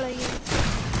will follow you.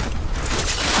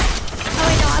 Oh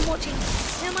wait, no, I'm watching.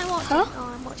 Who am I watching? Huh?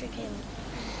 Oh, I'm watching Kaylin.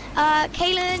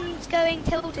 Kaylin's going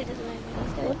tilted at the moment.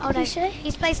 He's going, What did he say?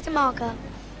 He's placed a marker.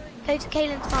 Go to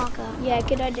Kaylin's marker. Yeah,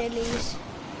 good idea, Lise.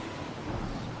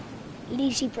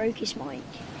 Lise broke his mic.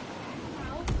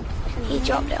 He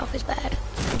dropped it off his bed.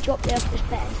 He dropped it off his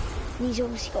bed. And he's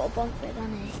obviously got a bunk bed,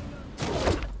 hasn't he?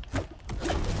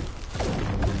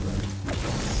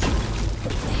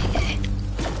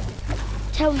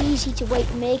 Tell Lizzie to wait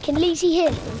for me. Can Lizzie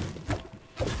hear me?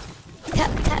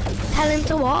 Tell him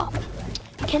to what?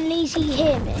 Can Lizzie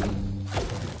hear me?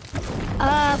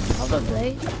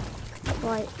 Probably.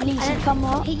 Right, Lizzie, come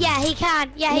on. Yeah, he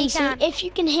can. Yeah, Lizzie, he can. if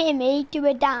you can hear me, do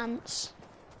a dance.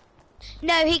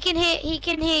 No, he can hear. He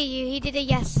can hear you. He did a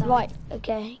yes sign. Right,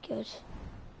 okay, good.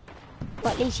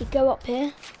 Right, Lizzie, go up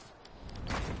here.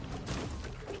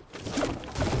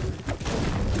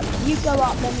 You go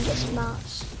up, then we get some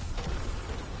mats.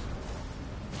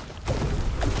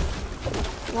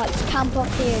 Right, camp up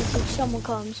here until someone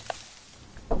comes.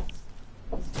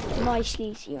 Nice,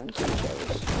 Lizzie, on 2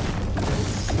 kills.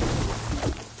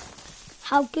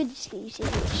 How good is Lizzie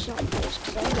with snipers?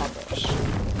 Because they're rubbish.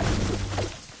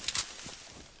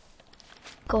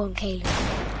 Go on, Kaylin.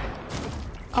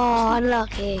 Oh,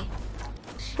 unlucky.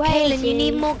 Where is Kaylin, you he?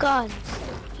 need more guns.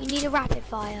 You need a rapid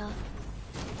fire.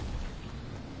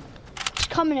 It's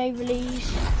coming over,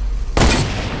 Lise.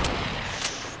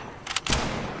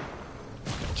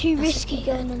 Too risky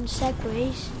going on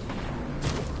segways.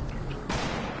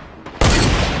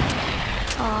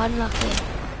 Oh, unlucky.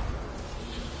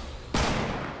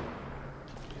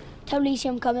 Tell Lizzie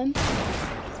I'm coming.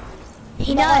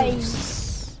 He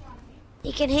knows.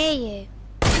 He can hear you.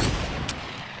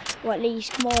 Right, Lise,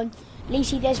 come on.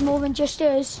 Lizzie, there's more than just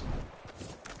us.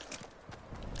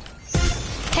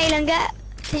 Kaylin,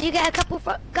 did you get a couple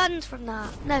guns from that?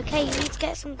 No, Kay, you need to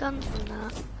get some guns from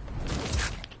that.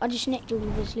 I just nicked all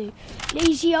of his loot.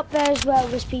 Lizzie up there as well,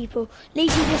 there's people.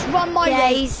 Lizzie, just run my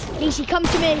Yeah, way. Lizzie, come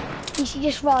to me. Lizzie,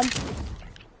 just run.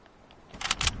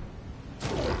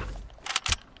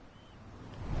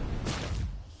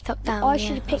 Tuck down. I yeah,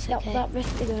 should have picked that's up okay. that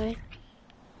rift ago.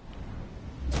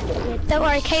 Don't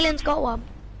worry, Kaylin's got one.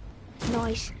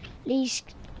 Nice. Lise,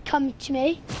 come to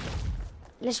me.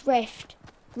 Let's rift.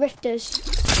 Rifters.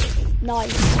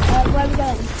 Nice. Where are we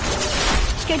going?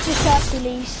 Let's go to the circle,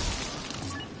 Lise.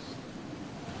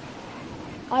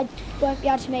 I won't be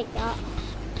able to make that.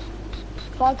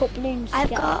 But I've got balloons to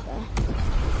get up there.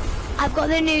 I've got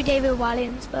the new David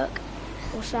Walliams book.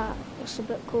 What's that? What's the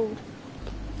book called?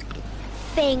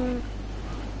 Thing.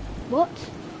 What?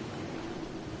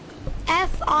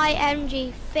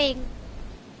 F-I-N-G. Thing.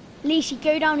 Lisi,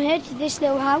 go down here to this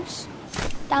little house.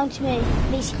 Down to me.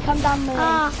 Lisi, come down my way.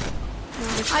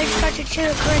 I tried to chew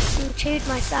a crisp and chewed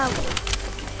myself.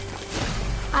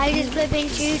 I just flipping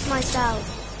chewed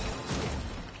myself.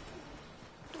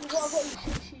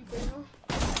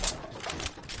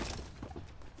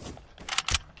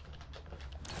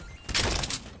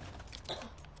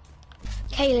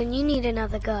 Kaylin, you need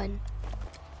another gun.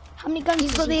 How many guns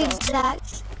You've has got he the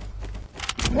exact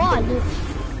one.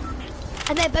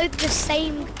 And they're both the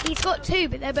same. He's got two,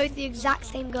 but they're both the exact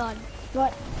same gun.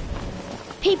 Right.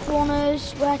 People on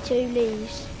us, where to,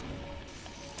 Lise?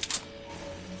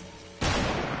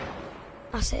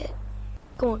 That's it.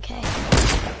 Go on, Kay.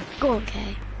 Go on,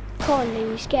 Kay. Come on,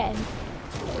 Lise, get him.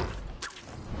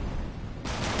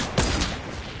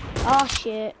 Oh,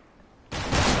 shit.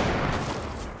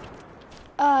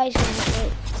 Oh, he's gonna get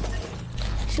it.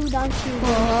 It's all down to you. Go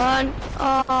on.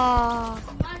 Oh.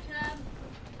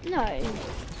 No.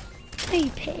 You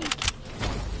pig.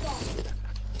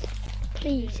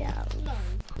 Please, Al.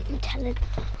 I'm telling.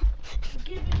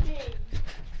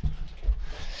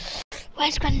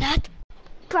 Where's Grandad?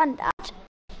 Grandad?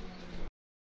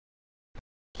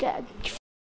 Get a...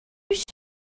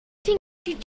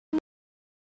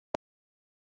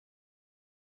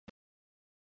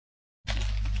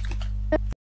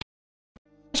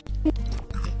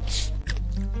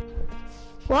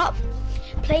 What?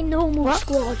 Play normal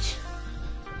squad.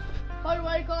 By the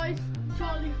way, guys,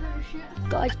 Charlie threw shit.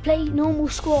 Guys, play normal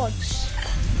squads.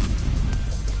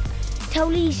 Tell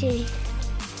Lizzie.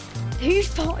 Who's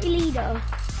party leader?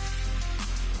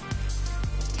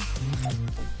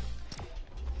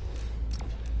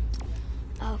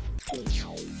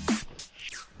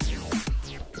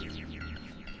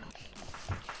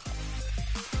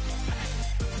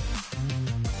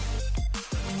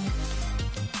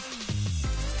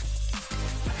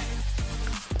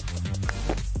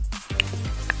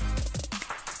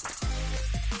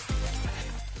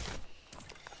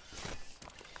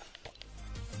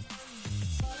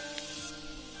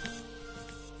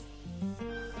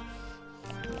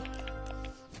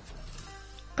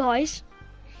 Guys.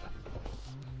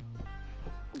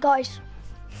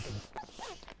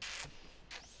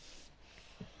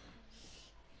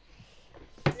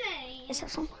 Is that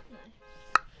someone?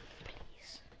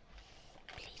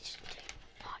 Please do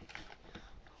not.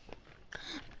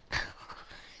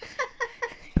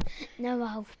 No,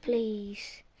 Alf,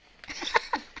 please.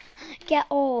 Get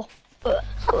off.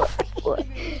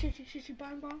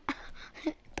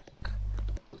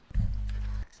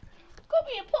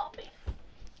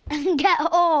 Get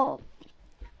off.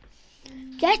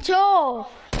 Get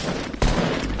off.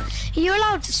 Are you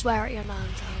allowed to swear at your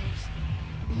nan's house?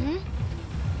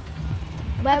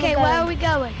 Where Where are we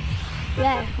going?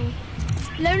 Where?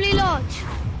 Lonely Lodge.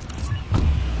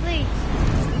 Please.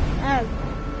 Oh.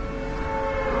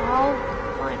 Oh,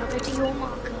 fine, I'll go to your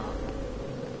marker.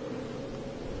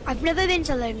 I've never been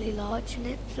to Lonely Lodge and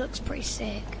it looks pretty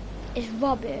sick. It's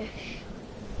rubbish.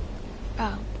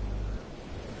 Oh.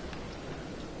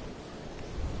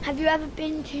 Have you ever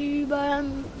been to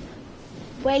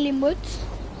Wailing Woods?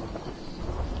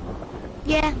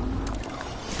 Yeah.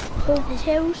 Hawkins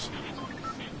Hills?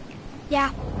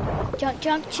 Yeah.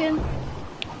 Junction?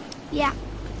 Yeah.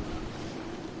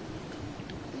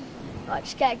 Right,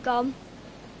 just get gone.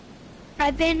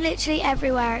 I've been literally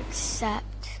everywhere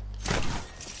except...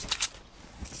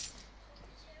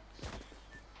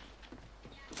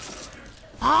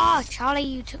 Ah, Charlie,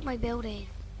 you took my building.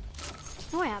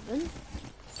 No, I haven't.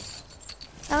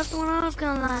 That was the one I was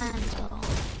gonna land on.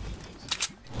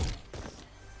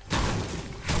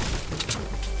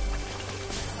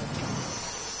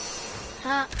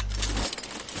 Huh?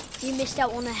 You missed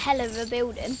out on a hell of a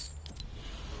building.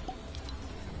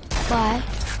 Why?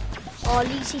 Oh, at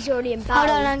least he's already in Hold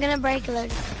battle. on, I'm gonna break a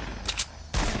load.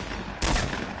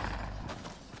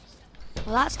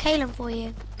 Well, that's Kalen for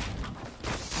you.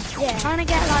 Yeah. Trying to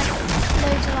get like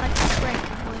loads of like brick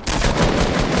and wood.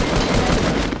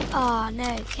 Oh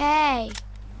no, Kay.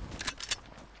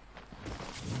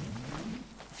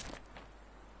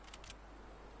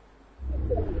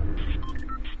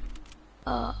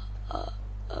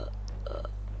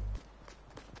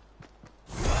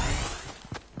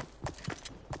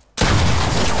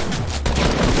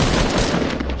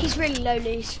 He's really low,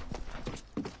 Lise.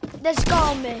 There's a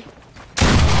guy on me.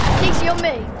 Lise, on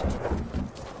me.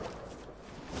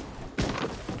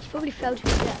 He's probably fell to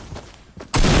his death.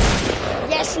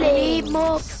 Yes, We Lise. need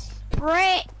more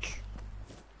brick.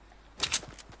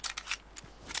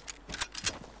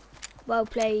 Well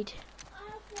played.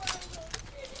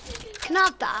 Can I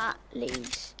have that,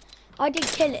 Lise? I did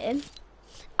kill him.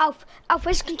 Alf,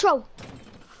 where's control?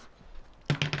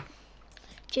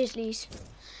 Cheers, Lise.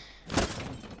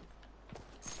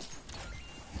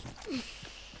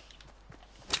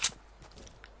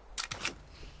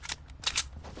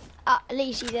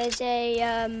 Lise, there's a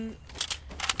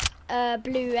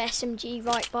blue SMG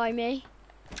right by me.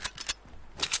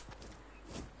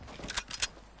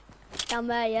 Down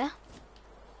there, yeah?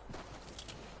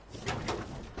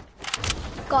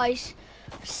 Guys,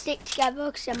 stick together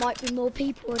because there might be more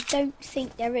people. I don't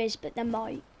think there is, but there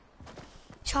might.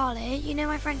 Charlie, you know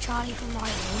my friend Charlie from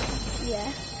Rival?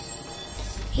 Yeah.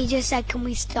 He just said, can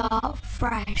we start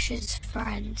fresh as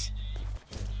friends?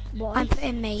 Why? I'm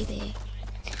putting maybe.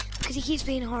 Because he keeps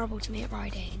being horrible to me at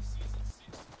riding.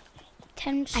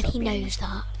 And he knows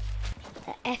that.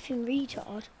 That effing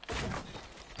retard.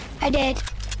 I did.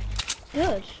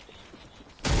 Good.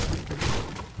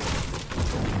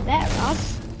 Better, Rob.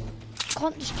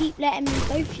 Can't just keep letting me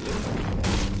go for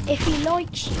you. If he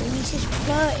likes you and he's just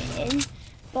flirting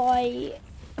by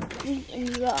beating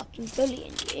you up and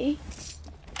bullying you.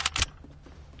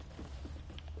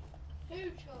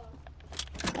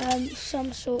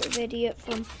 Some sort of idiot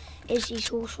from Izzy's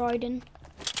horse riding.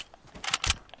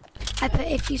 I put,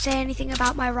 if you say anything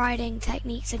about my riding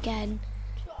techniques again,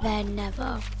 then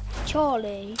never.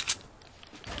 Charlie.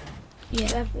 Yeah.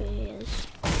 Whoever he is.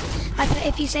 I put,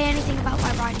 if you say anything about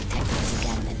my riding techniques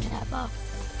again, then never.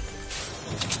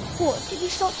 What? Did he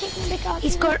start taking the guy?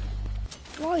 He's got...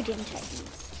 riding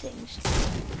things.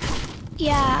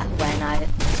 Yeah,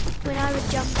 when I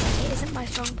was jumping, it isn't my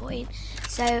strong point.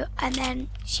 So, and then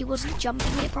she wasn't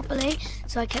jumping it properly,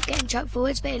 so I kept getting chucked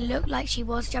forwards, but it looked like she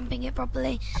was jumping it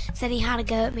properly. So then he had a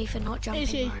go at me for not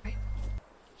jumping right.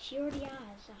 She already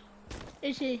has.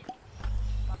 Is he?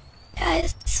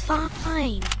 It's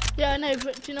fine. Yeah, I know,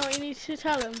 but do you know what you need to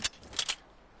tell him?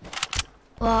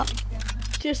 What?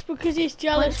 Just because he's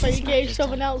jealous that you gave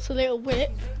someone else a little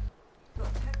whip.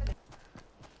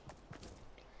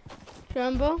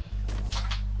 Remember?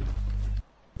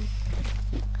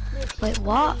 Wait,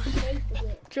 what?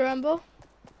 Do you remember?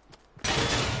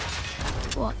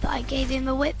 What, that I gave him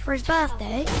a whip for his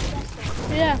birthday?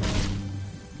 Yeah.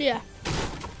 Yeah.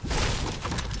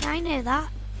 Yeah, I know that.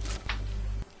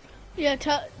 Yeah,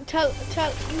 tell,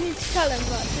 you need to tell him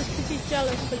that, just because he's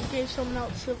jealous that he gave someone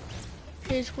else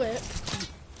his whip.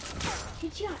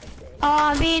 Did you? Oh,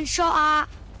 I'm being shot at.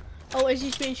 Oh, is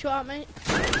he being shot at, mate?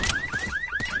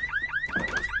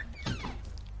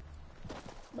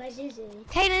 Where's Izzy?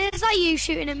 Kaylin, is that you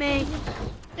shooting at me?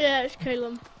 Yeah, it's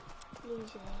Caleb.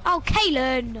 Oh,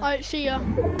 Kaylin! Alright, see ya.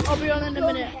 I'll be on in a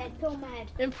minute. Go on my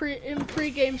head. In pre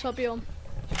games, I'll be on.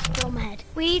 Go on my head.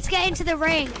 We need to get into the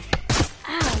ring.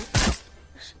 Ow.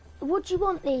 What do you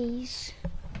want these?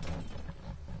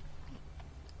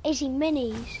 Izzy,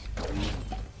 minis.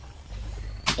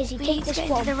 Izzy, We take need to this get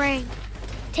one. into the ring.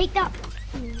 Take that.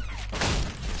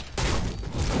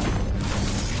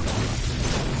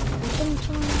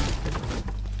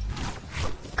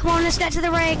 Come on, let's get to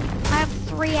the ring. I have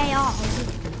 3 ARs.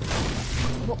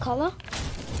 What colour?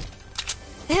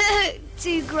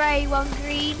 2 grey, 1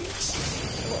 green.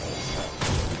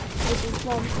 Izzy, come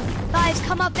on. Guys,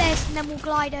 come up this and then we'll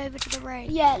glide over to the ring.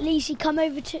 Yeah, Lizzie, come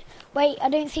over to... Wait, I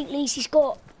don't think Lizzie's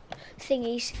got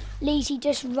thingies. Lizzie,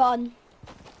 just run.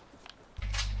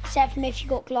 Except from if you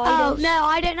got gliders. Oh, no,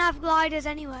 I don't have gliders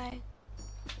anyway.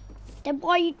 Then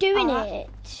why are you doing Alright.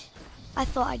 it? I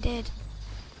thought I did.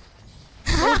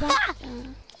 Go back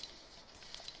down.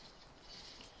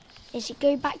 Is it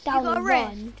go back down got a and rift?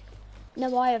 run?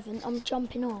 No, I haven't. I'm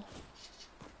jumping off.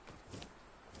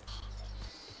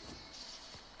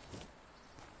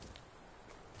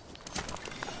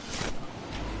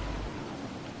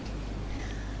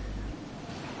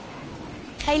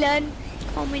 Kaylin,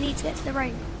 come on, we need to get to the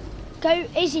ring. Go,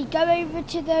 Izzy, go over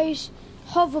to those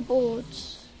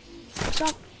hoverboards.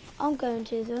 Jump. I'm going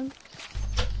to them.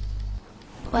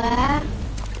 Where?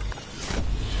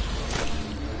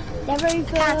 They're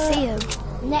over. Can't see them.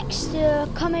 Next to.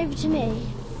 Come over to me.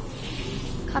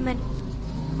 Coming.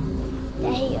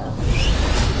 They're here.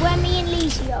 Where me and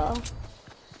Lizzie are.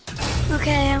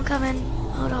 Okay, I'm coming.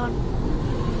 Hold on.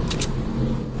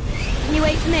 Can you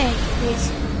wait for me,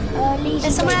 please? Lizzie.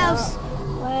 There's someone wait else. up.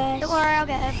 Where's... Don't worry, I'll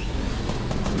get him.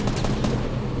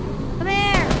 Come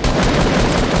here.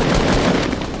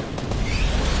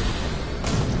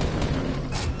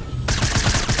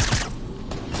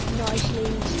 Nice,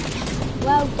 Lizzie.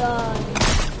 Well done.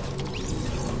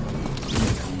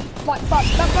 Right, run.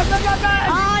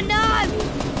 Oh no!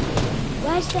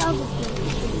 Where's the other one?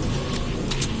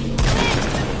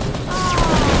 Oh,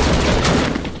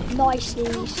 Nice, I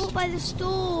got Lizzie. caught by the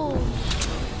storm.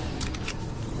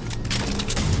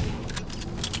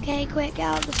 Okay, quick, get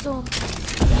out of the storm.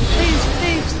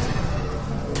 Boost.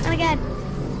 And again.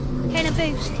 Okay, and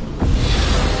boost.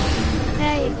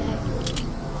 There you go.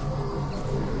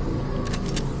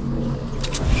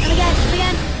 And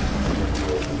again.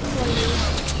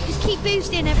 Just keep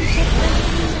boosting every second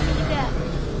you get.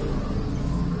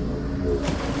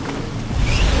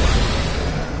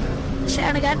 Sit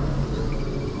down again.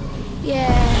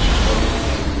 Yeah.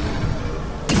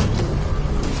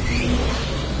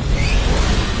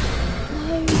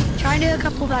 Try and do a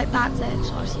couple of like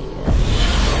backflips while I see you.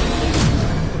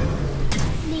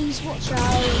 Please watch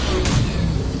out.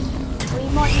 We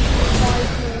might need to revive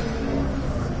him.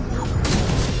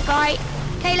 Right,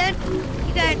 Kaylin,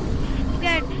 keep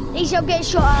going. Lizzie, I'm getting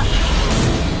shot at.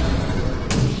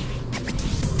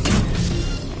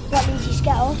 Right, Lizzie, just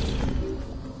get off.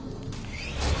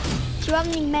 Do you have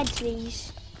any meds,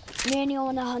 please? I'm only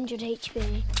on 100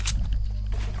 HP.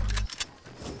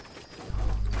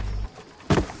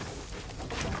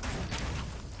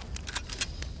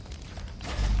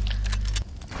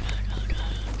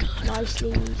 Nice,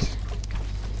 Lizzie.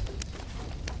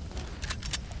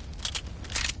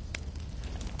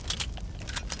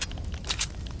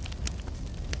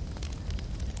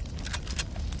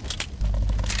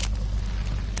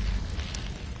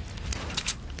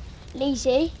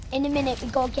 Lizzie, in a minute we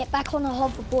gotta get back on our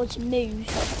hoverboards and move.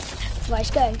 Right,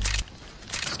 let's go.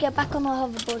 Let's get back on our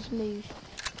hoverboards and move.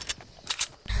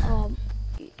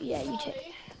 Yeah, you too.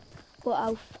 What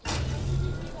else?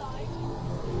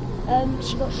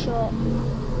 She got shot.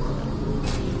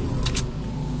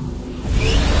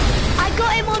 I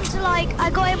got him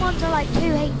onto like 2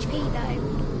 HP though.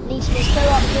 Lizzie, let's go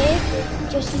up here,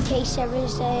 just in case there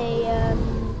is a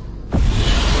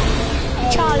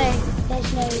Charlie.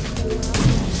 There's no...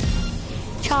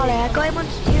 Charlie, I got him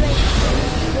onto 2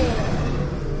 HP.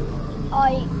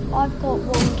 I've got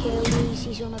 1 kill,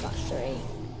 Lizzie's on about 3.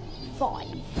 5.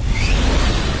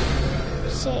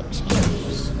 6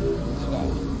 kills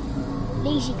today.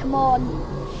 Lizzie, come on.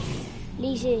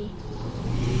 Lizzie.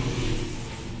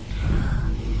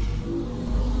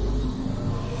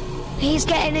 He's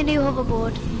getting a new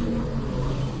hoverboard.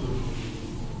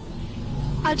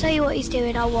 I'll tell you what he's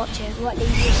doing, I'll watch him. What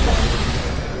leads you to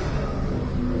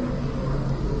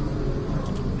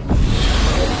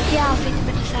Yeah, I'll feed him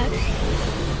in a sec.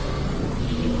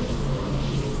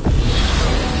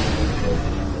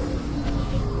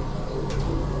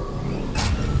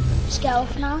 Just get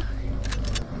off now.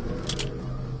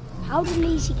 How did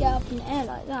Lizzie get up in the air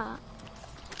like that?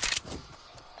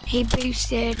 He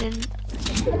boosted, and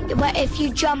if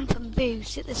you jump and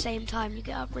boost at the same time, you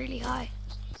get up really high.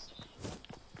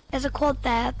 There's a quad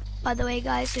there, by the way,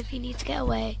 guys, if you need to get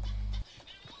away.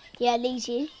 Yeah,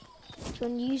 Lizzie. Do you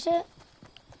want to use it?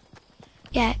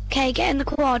 Yeah, okay, get in the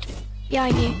quad.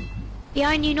 Behind you.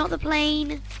 Behind you, not the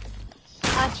plane.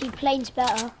 Actually, plane's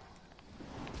better.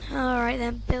 Alright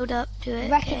then, build up to it.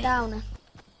 Wreck okay. it down.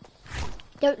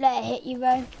 Don't let it hit you,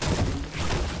 bro.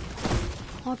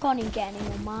 I can't even get any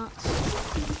more marks.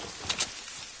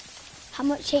 How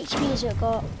much HP has it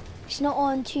got? It's not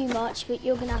on too much, but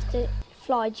you're gonna have to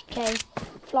fly, okay?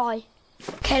 Fly.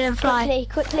 Okay, then fly.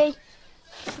 Quickly.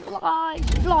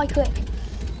 Fly quick.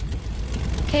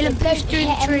 Caleb, push through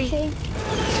the tree. Anything.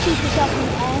 Just keep us up in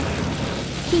the air.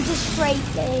 Keep us straight,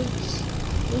 please.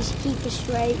 Please keep us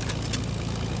straight.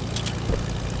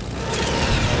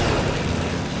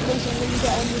 Please don't let me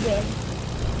get on the wing.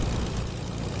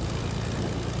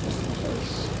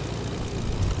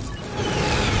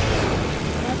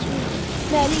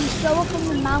 No, at least go up on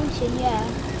the mountain, yeah.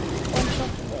 On top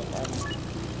of it, though.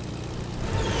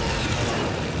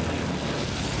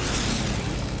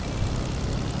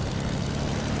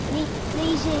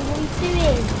 Lizzie, what are you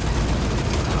doing?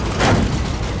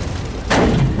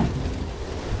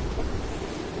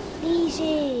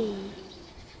 Lizzie.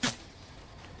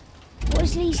 What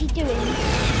is Lizzie doing?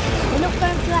 We're not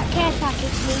going for that care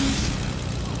package, Lizzie.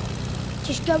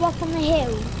 Just go up on the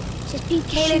hill. Just be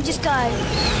Caleb, just go.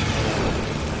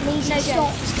 Lizzie, No,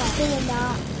 stop just go. doing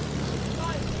that.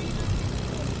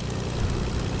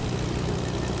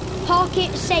 Park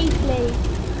it safely.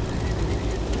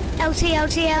 LT,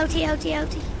 LT, LT, LT,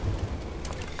 LT.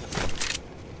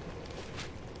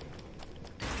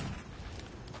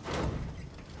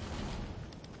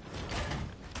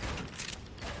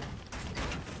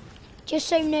 Just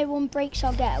so no one breaks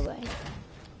our getaway.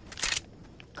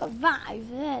 Got that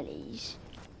over there, Lise.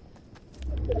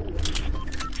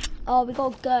 Oh, we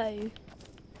gotta go.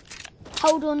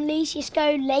 Hold on, Lise, let's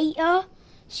go later.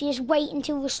 So just wait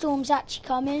until the storm's actually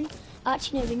coming.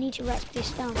 Actually, no, we need to wreck this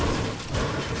down.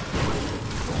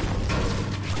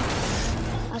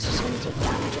 That's just gonna take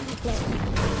damage on the plane.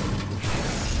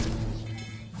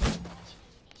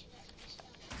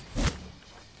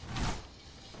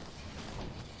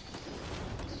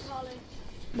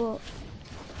 What?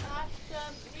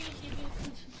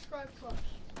 Subscribe to us.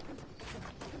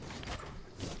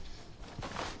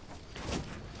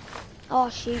 Oh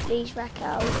shoot, please wreck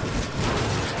out.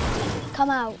 Come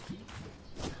out.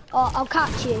 Oh, I'll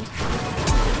catch you.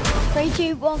 3,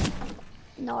 2, 1.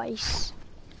 Nice.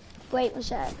 Wait one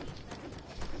sec.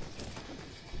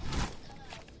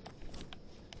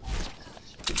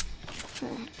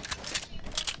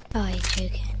 Oh, you're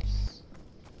joking.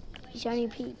 Is there any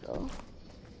people?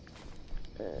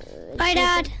 Bye,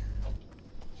 Dad.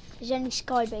 Is there any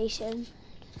sky basin?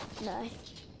 No.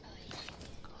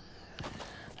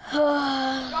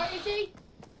 Right, Izzy?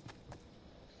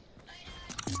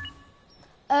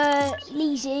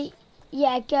 Lizzie.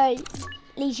 Yeah, go.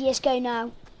 Lizzie, let's go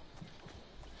now.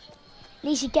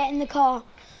 Lizzie, get in the car.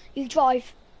 You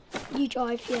drive. You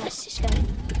drive, yes, let's go.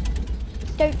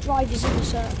 Don't drive us in the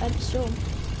storm.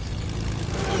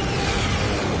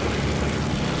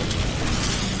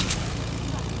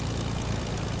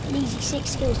 Lizzie,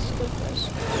 6 kills is good for us.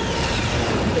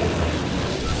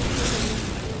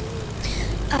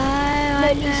 No,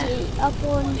 Lizzie, up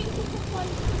on...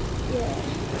 Yeah.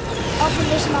 Up on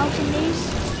this mountain,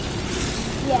 Lizzie.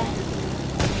 Yeah.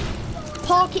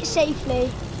 Park it safely.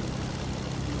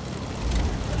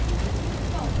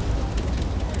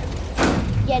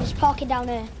 Yeah, just park it down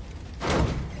there.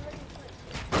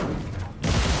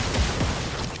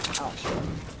 Oh, shit.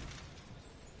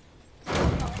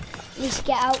 Lizzie,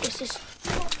 get out. Let's just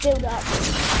build up.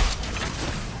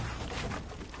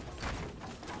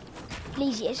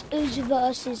 Lizzie, it's us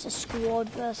versus a squad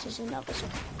versus another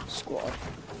squad.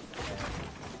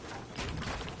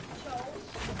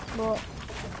 What?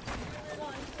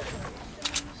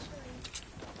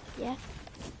 Yeah?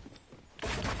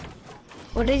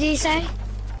 What did he say?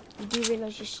 You do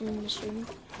realise you're still in this room?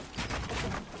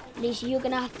 Lizzie, you're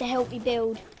going to have to help me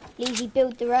build. Lizzie,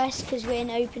 build the rest, because we're in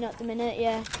open at the minute,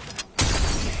 yeah.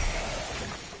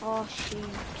 Oh, shoot.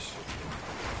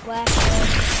 weapons.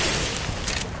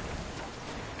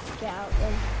 Get out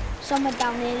them. Somewhere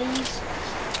down near these.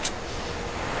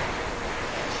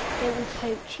 They will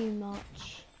poke too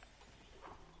much.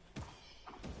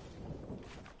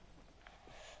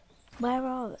 Where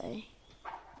are they?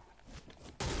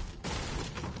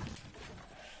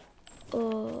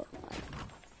 Oh.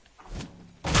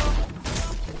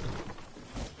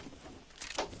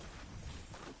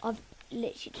 I've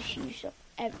literally just used up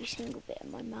every single bit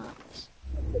of my mats.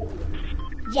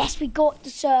 Yes, we got the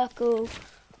circle.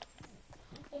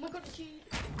 Oh my god,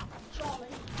 Charlie.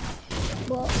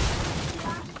 What? You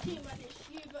have to team at this.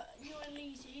 You and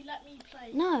Lizzie, let me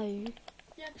play. No.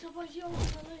 Yeah, because otherwise you're going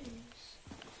to lose.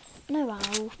 No,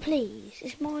 Al, please.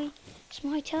 It's my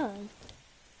turn.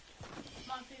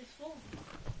 My PS4.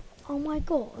 Oh my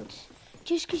god.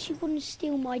 Just because you want to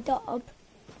steal my dub.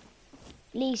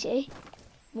 Lizzie,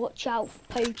 watch out for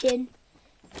poking.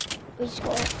 We just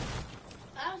got it.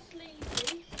 As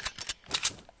Lizzie.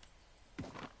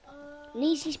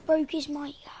 Lizzie's broke his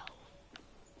mic out.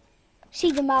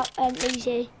 See them out,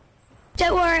 Lizzie.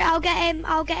 Don't worry, I'll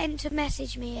get him to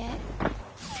message me it.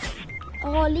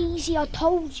 Oh, Lizzie, I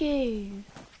told you.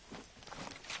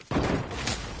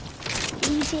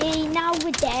 Lizzie, now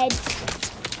we're dead.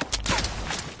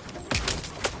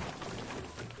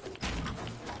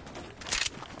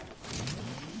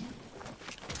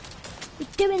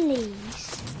 We're doing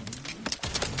these.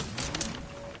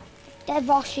 They're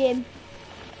rushing.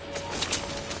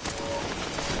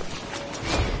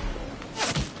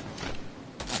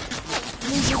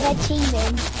 Lizzie, they're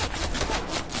teaming.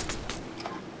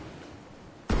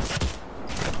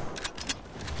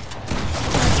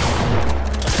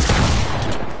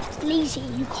 Lizzie,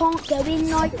 you can't go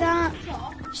in like that.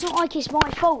 It's not like it's my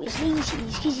fault, it's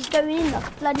Lizzie's, because he's going in like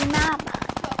a bloody madman.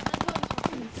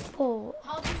 Oh.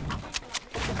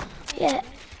 Yeah.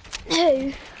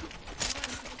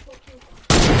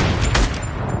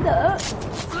 No. Look,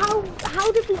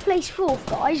 how did we place fourth,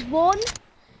 guys? 1,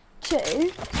 2,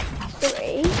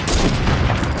 3.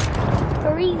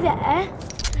 3 there.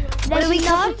 There's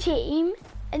another team,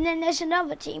 and then there's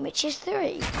another team, which is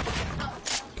 3.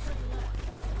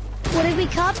 What did we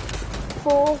cut?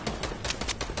 4.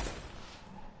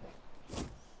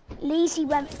 Lizzie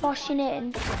went rushing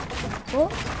in.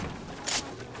 What?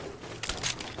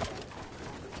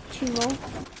 2 more.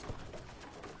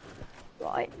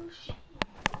 Right.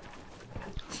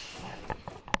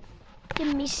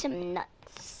 Give me some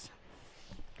nuts.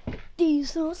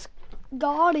 Jesus,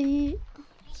 Gotti.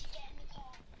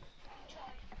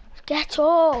 Get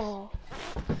off.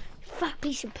 Fat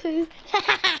piece of poo.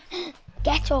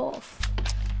 Get off.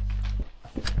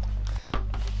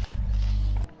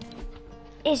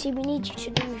 Izzy, we need you to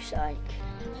do something.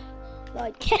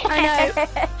 Like, I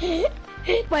know.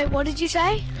 Wait, what did you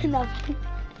say? Nothing.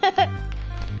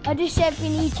 I just said we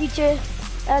need you to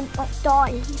not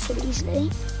die so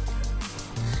easily.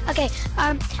 Okay,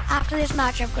 after this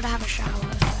match I've got to have a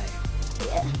shower, so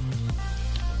Yeah.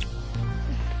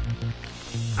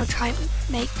 I'll try and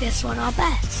make this one our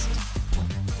best.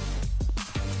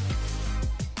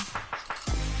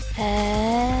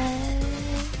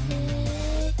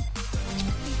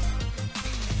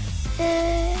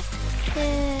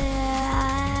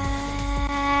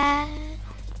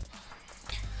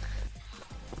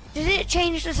 Does it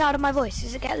change the sound of my voice?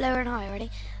 Does it get lower and higher? Ready?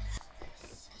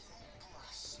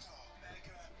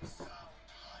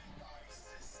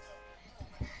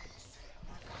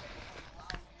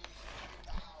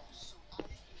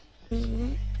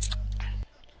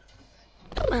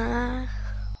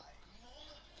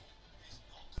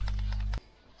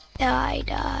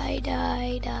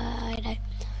 Die.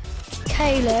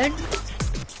 Kaylen.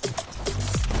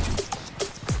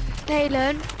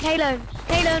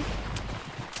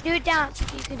 Do a dance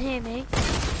if you can hear me.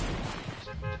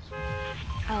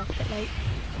 Oh, a bit late.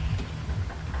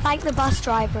 Thank the bus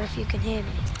driver if you can hear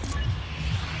me.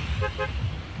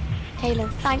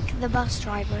 Kaylen, thank the bus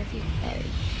driver if you can hear me.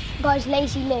 Guys,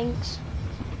 Lazy Links.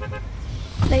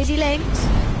 Lazy Links?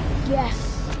 Yes.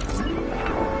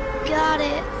 Got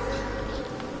it.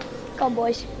 Come on,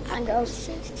 boys and girls.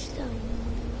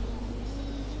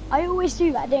 I always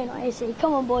do that, don't I, Izzy?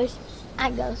 Come on, boys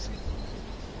and girls.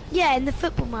 Yeah, in the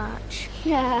football match.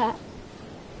 Yeah.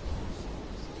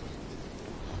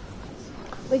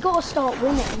 We gotta start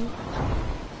winning.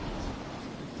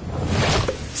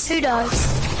 Who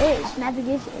does? It is, never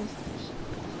gives it.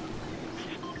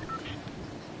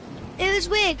 It was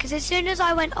weird because as soon as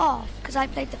I went off, because I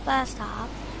played the first half,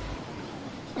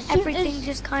 everything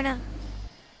just kind of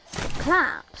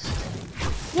collapsed.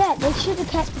 Yeah, they should have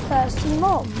kept the first team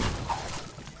on.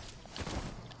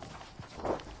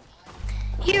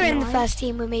 You were in the first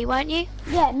team with me, weren't you?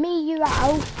 Yeah, me, you,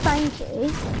 Al, Frankie.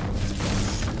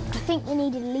 I think we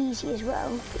needed Lizzie as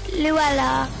well.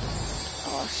 Luella.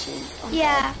 Oh, shoot.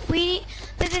 Yeah,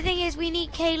 but the thing is, we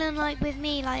need Kaylin like with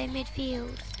me, like in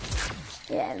midfield.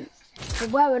 Yeah. So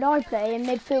where would I play? In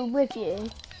midfield with you?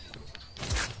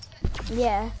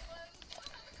 Yeah.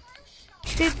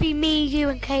 Should be me, you,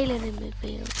 and Kaylin in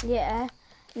midfield. Yeah.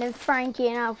 And then Frankie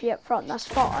and Alfie up front. That's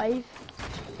 5.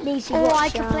 Lizzie, Or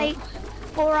watch out.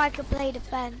 I could play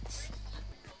defense.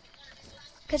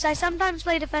 Because I sometimes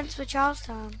play defense for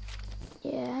Charlestown.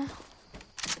 Yeah.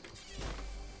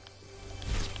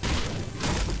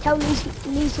 Tell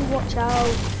Lizzie, watch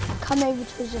out. Come over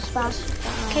to us as fast as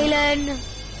you can.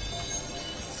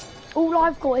 Kaylin. All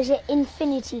I've got is an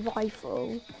infinity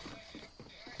rifle.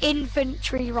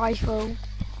 Infantry rifle.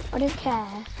 I don't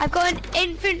care. I've got an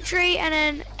infantry and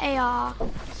an AR.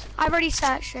 I've already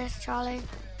searched this, Charlie.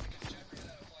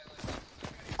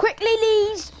 Quickly,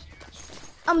 Lise!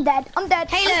 I'm dead.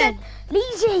 Kaylin!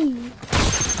 Lizzie!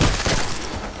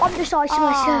 I'm just icing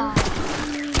myself.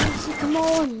 Lizzie, come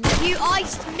on. You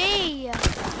iced me!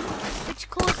 Which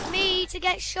caused me to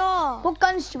get shot. What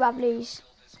guns do you have, Lise?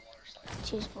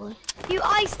 Cheers, boy. You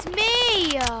iced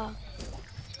me!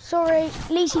 Sorry.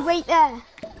 Lizzie, wait there.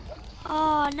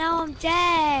 Oh, now I'm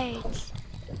dead.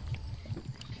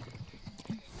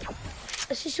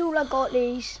 This is all I got,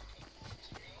 Lise.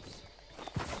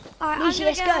 Alright, Lizzie,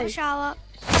 I'm gonna let's go go. have a shower.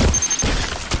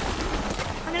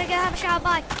 I'm gonna go have a shower,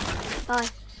 bye. Bye.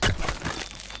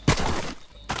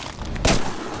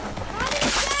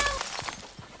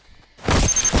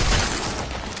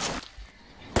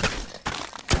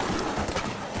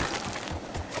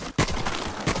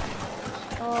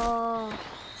 Oh,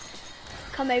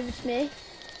 come over to me.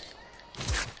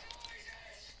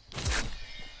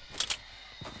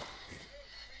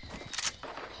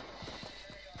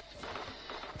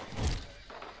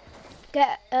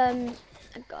 Get I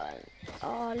got.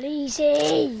 Oh,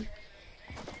 Lizzie!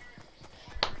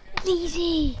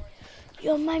 Lizzie!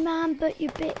 You're my man, but you're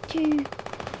a bit too...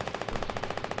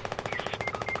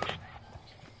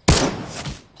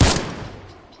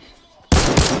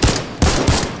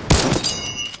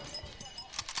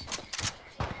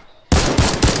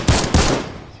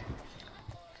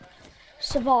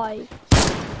 Survive.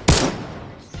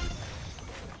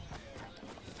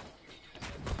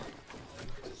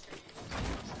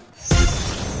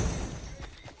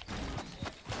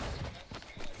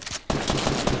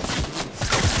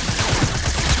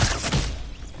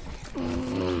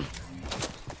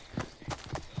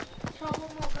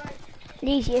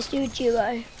 Lizzie, let's do a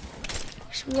duo.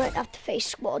 So we won't have to face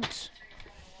squads.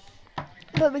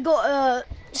 But we gotta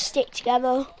stick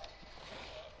together.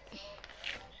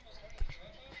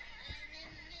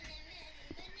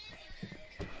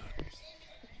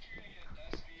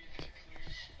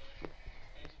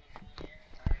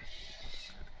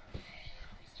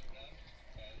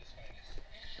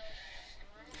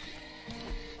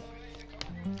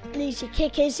 Lizzie,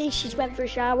 kick Izzy, she's went for a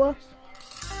shower.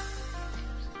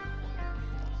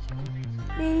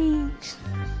 Please.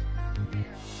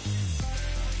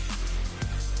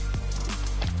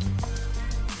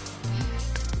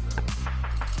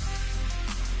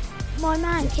 My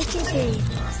man, kick Izzy.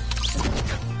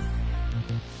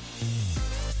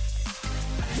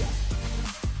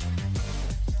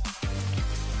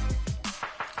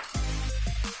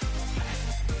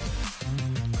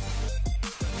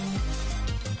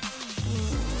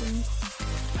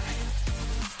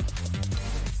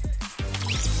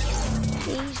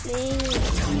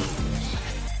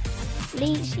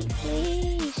 Lizzie,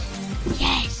 please.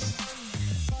 Yes.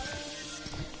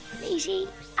 Lizzie,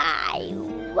 I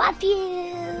love you.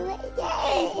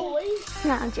 Yay.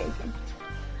 No, I'm joking.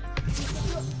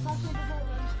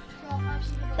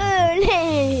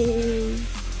 Early.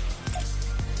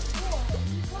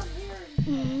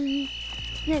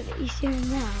 No, but he's doing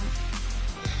that.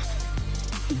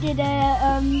 He did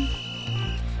a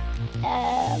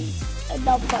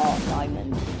double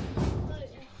diamond.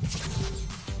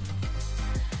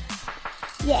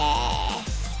 Yes.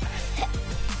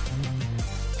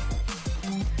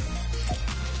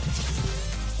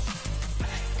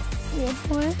 Yeah,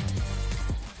 boy.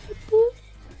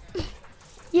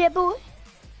 Yeah, boy.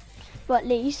 Right,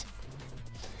 Lise.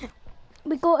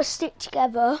 We gotta stick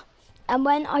together, and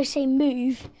when I say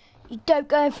move, you don't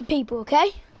go in for people,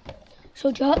 okay? So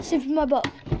your heart's in for my butt.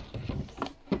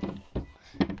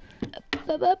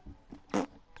 Up, up.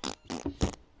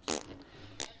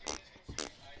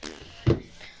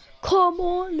 Come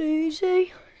on,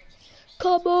 Lizzie.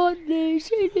 Come on,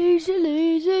 Lizzie, Lizzie,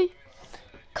 Lizzie.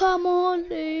 Come on,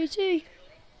 Lizzie.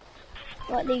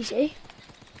 Right, Lizzie.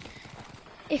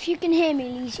 if you can hear me,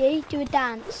 Lizzie, do a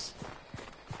dance.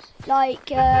 Like,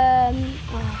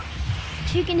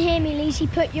 if you can hear me, Lizzie,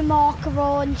 put your marker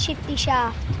on Shifty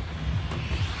Shaft.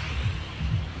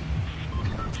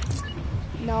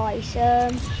 Nice.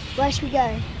 Where should we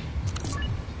go?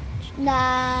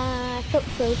 Nah,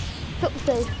 food.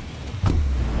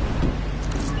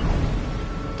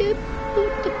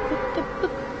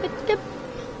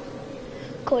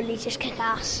 Cool, Lizzie, just kick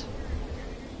ass.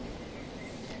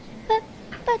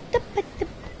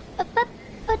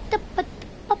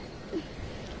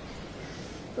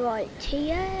 Right,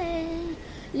 here.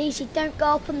 Lizzie, don't go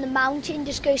up on the mountain,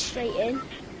 just go straight in.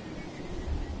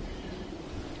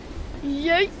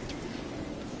 Yeet!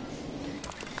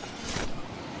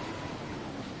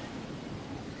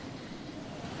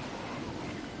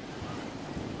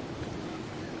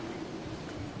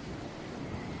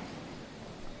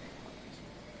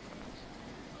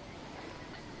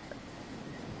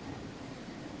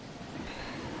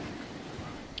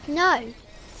 No.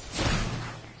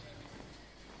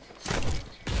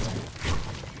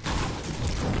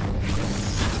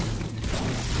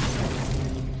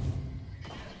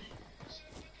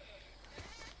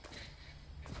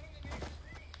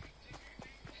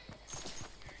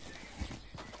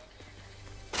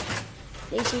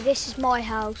 You see, this is my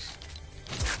house,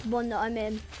 the one that I'm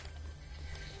in.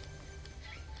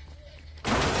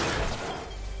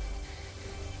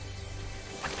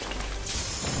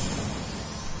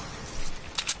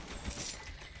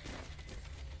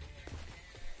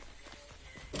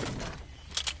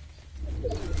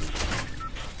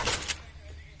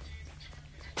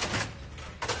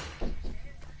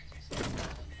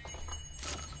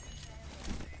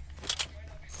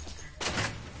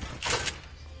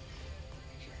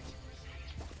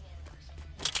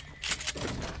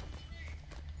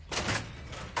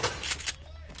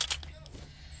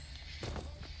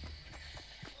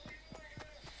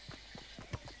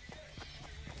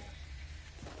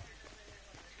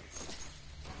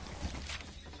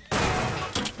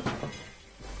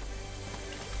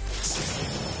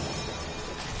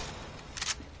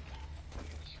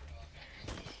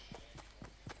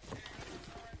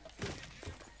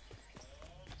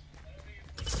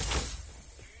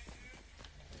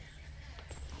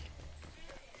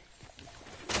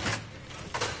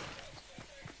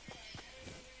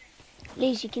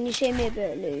 Lizzie, can you show me a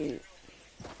bit of loot?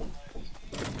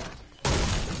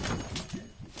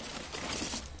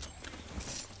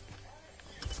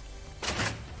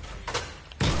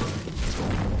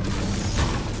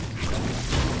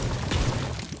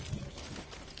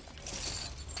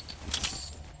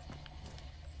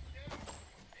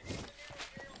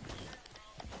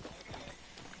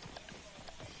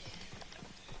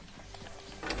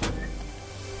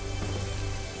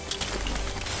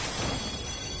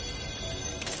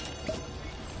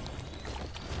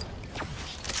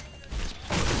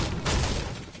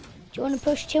 Do you want to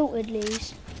push tilted,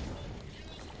 Liz?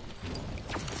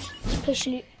 Let's push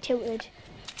tilted.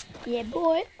 Yeah,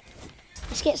 boy.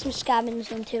 Let's get some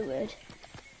scammings on tilted.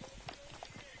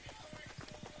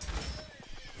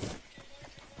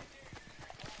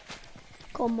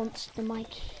 Go on, Monster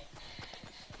Mike.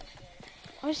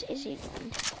 Where's Izzy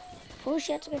gone? Oh,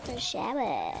 she had to go for a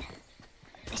shower.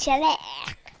 Shower.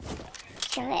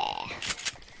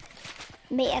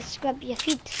 Mate, I scrub your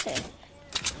feet, sir.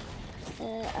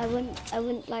 I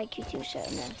wouldn't like you to, sir.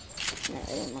 No,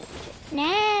 I don't like you to.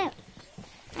 No,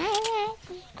 I like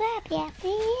to scrub your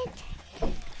feet.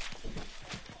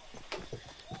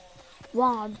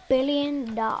 $1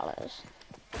 billion.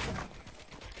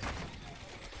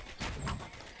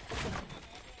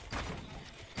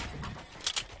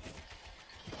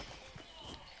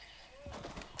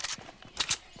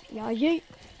 Yeah, you.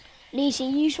 Lizzie,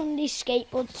 use one of these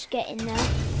skateboards to get in there.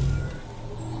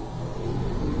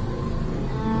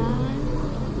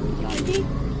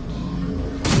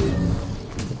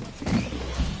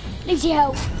 Lizzie,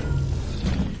 help!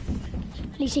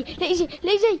 Lizzie! Lizzie!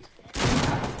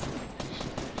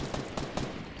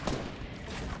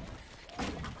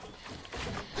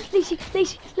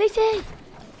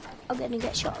 I'm gonna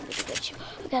get shot.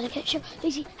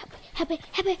 Lizzie,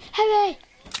 hurry!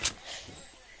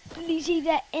 Lizzie,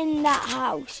 they're in that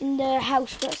house, in the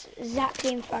house that's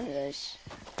exactly in front of us.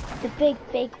 The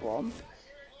big one.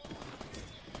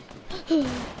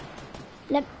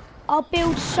 I'll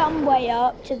build some way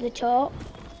up to the top.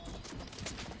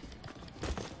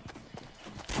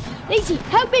 Lizzie,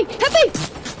 help me!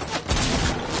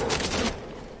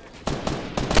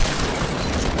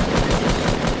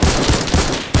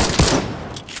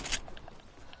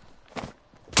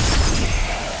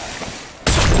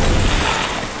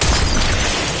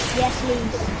 Yes,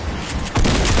 Liz.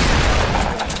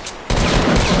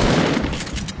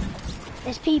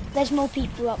 There's more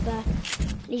people up there.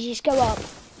 You just go up.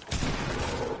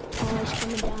 Oh, he's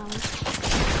coming down.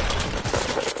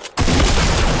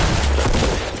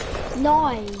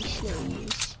 Nice,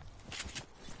 Louise.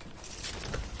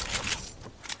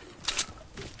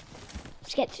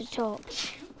 Let's get to the top.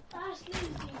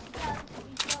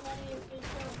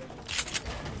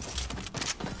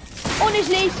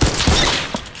 Honestly.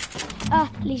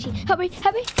 Lizzie, help me.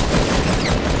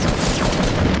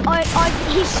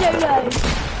 He's so low.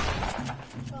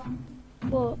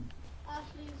 What?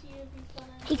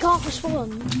 He can't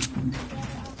respond.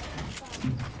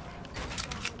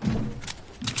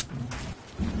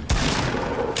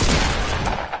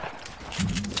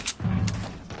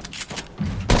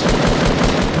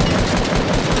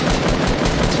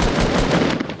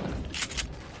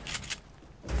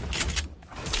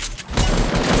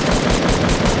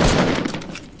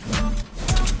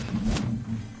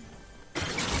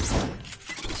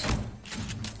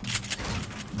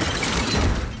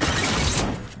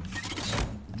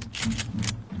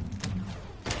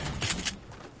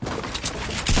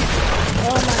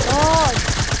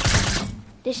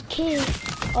 This kid,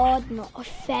 oh no, I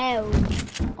failed.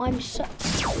 I'm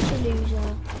such a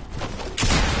loser.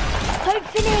 Don't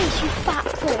finish, you fat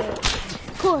prick.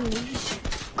 Go on, lose.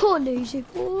 Go on, loser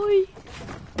boy.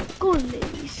 Go on,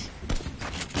 lose.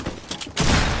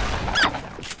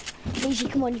 Lizzie,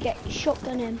 come on, you get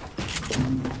shotgun him.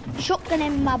 Shotgun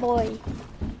him, my boy.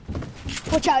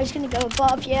 Watch out, he's gonna go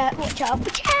above you. Watch out,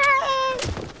 watch out.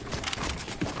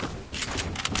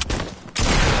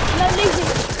 No, Lizzie.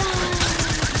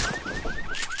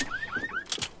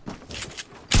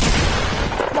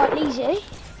 Right, Lizzie.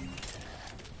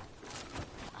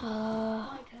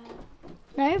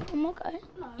 No, I'm okay.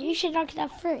 No. You said I could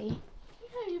have 3. Yeah,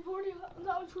 you've already.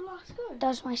 That was your last go. That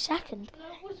was my second. No,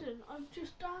 it wasn't. I've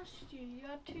just dashed you. You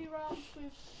had 2 rounds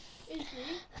with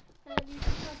Izzy, and you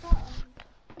just had that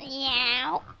one.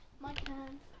 Yeah. My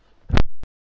turn.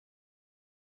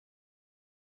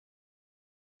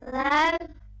 Hello?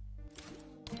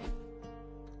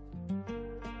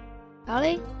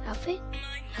 Ollie? Alfie?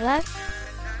 Hello?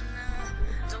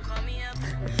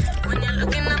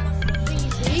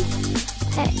 Lizzie.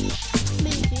 Hey.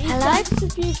 Lizzie. Hello? Thanks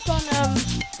if you've done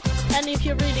any of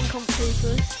your reading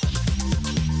computers.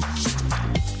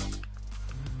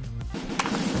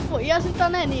 What, he hasn't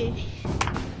done any?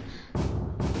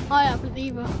 I haven't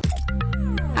either.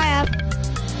 I have.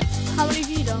 How many have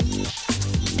you done?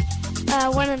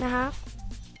 1.5.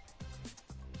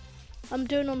 I'm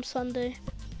doing on Sunday.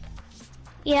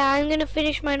 Yeah, I'm gonna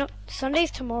finish mine up.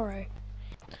 Sunday's tomorrow.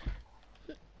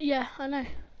 Yeah, I know.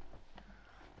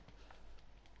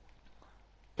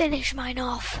 Finish mine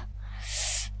off.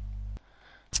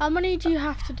 How many do you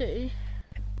have to do?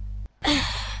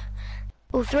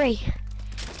 All 3.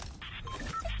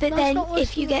 But That's then not what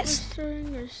if you get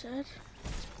Stringer said.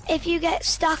 if you get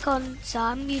stuck on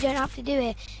some, you don't have to do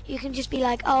it. You can just be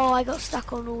like, oh, I got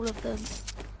stuck on all of them.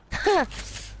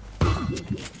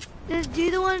 Just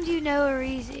do the ones you know are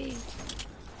easy.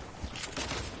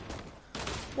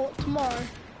 What, tomorrow?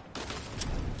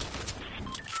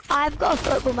 I've got a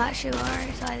football match tomorrow,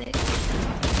 so I think.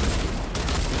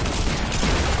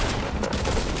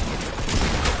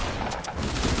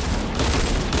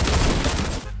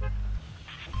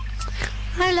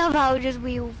 I love how just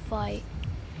we all fight.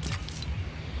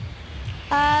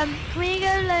 Can we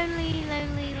go lonely?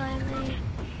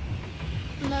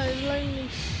 No, lonely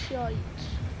shite.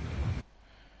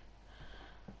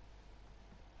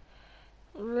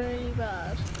 Really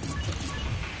bad.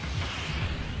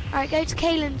 Alright, go to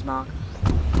Kaylin's, Mark.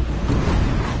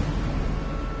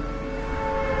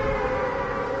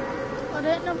 I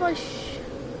don't know if I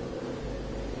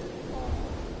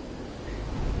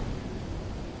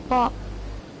What?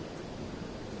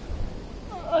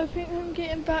 I think I'm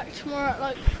getting back tomorrow at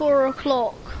like 4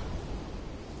 o'clock.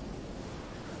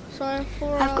 So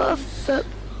 4 I've got a football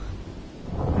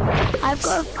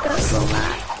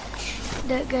match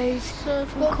that goes So I've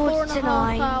from got quarter to 4.5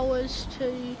 9. hours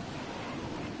to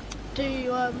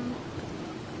do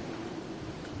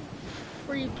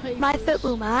 3 papers. My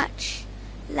football match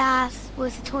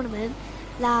was a tournament,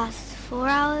 lasts 4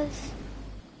 hours.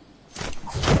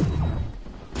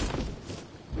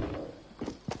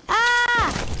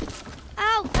 Ah!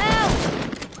 Ow, ow!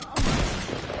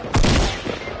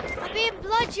 I'm being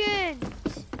bludgeoned!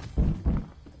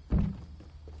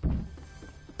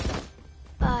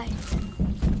 Bye.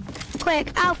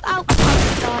 Quick, ow, ow!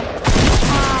 Oh, God.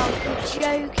 Ow, you're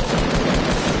joking.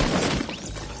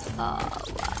 Oh, wow.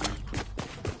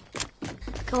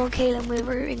 Come on, Kaylin, we're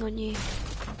rooting on you.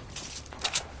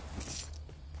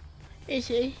 Is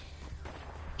he?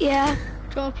 Yeah.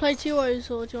 Do you want to play duos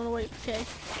or do you want to wait for Kay?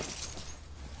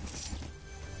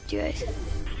 Duos.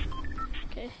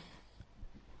 Okay.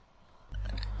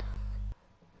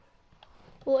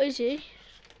 What is he?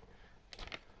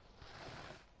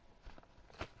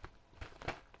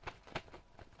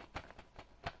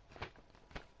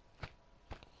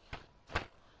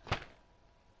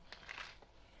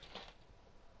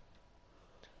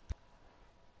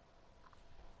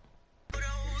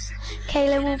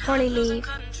 Kaylin will probably leave.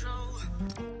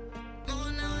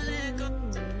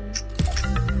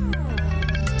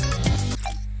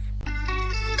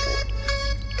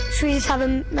 Should we just have a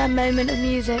moment of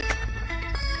music?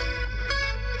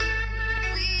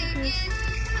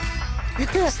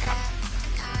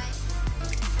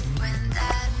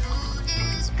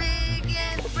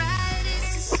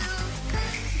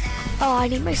 Oh, I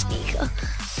need my speaker.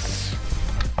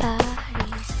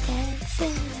 Bodies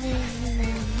dancing in the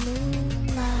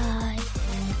moonlight.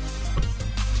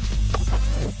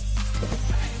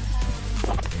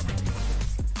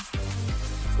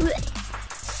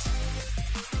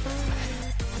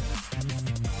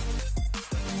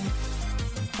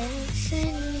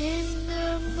 Dancing in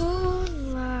the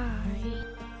moonlight.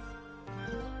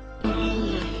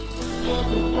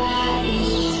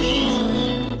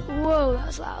 Whoa, that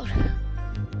was loud.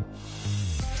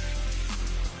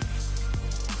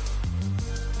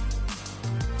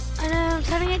 I know, I'm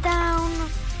turning it down.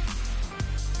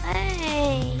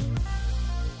 Hey.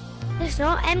 It's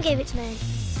not. M gave it to me.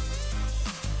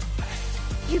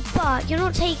 You're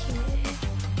not taking it.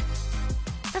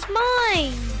 That's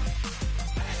mine.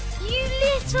 You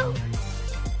little.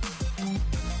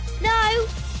 No.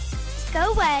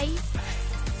 Go away.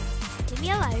 Leave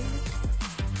me alone.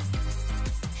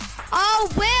 Oh,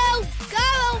 Will, go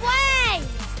away.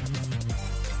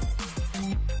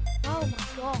 Oh my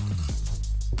God.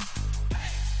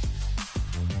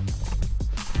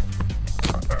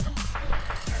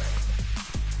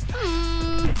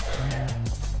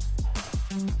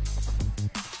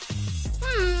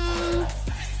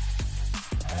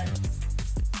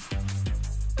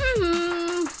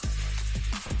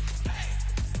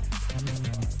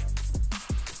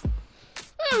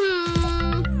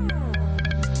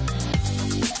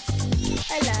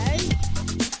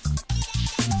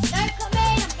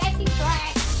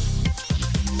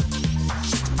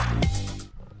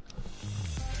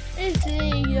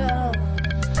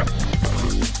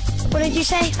 What did you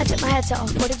say? I took my headset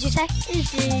off. What did you say?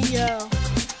 Izzy,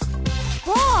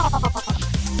 What?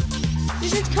 you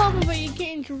just told me about you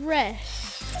getting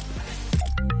dressed.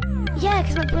 Yeah,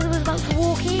 because my brother was about to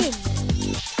walk in.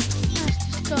 That's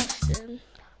disgusting.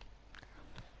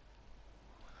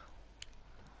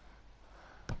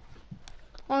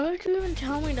 Why would you even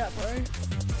tell me that, bro?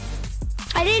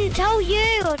 I didn't tell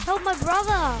you. I told my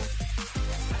brother.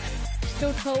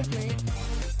 Still told me.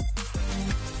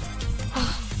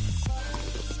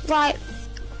 Right.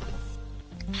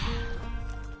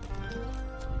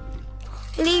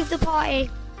 Leave the party.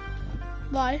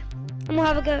 Why? And we'll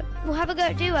have a go. We'll have a go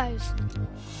at duos.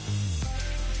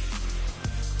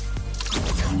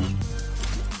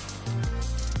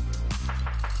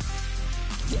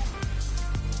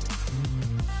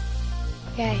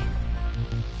 Okay.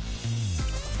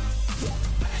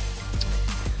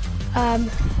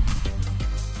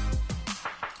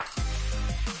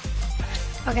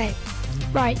 Okay.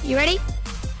 Right, you ready?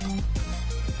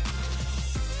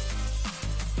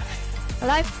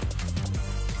 Hello?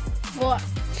 What?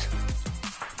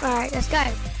 Alright, let's go.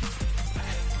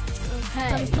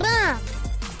 Okay.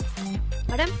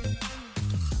 Pardon?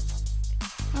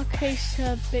 Okay,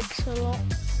 Sir Bix-a-lot.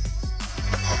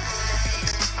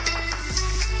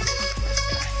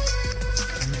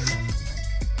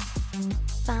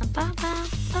 Bam, bam, bam,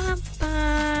 bam,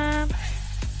 bam.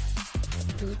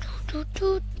 Do, do,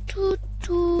 do, do,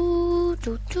 do, do,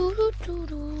 do, do, do,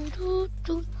 do, do,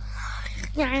 do.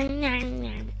 Nyam, nyam,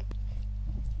 nyam.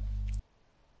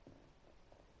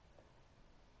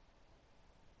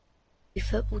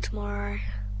 Football tomorrow.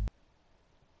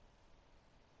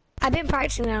 I've been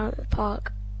practicing now at the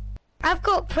park. I've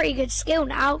got pretty good skill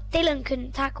now. Dylan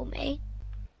couldn't tackle me.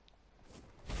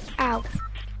 Ow.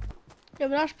 Yeah, but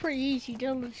that's pretty easy,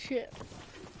 Dylan. Shit.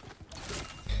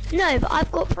 No, but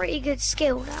I've got pretty good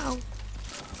skill now.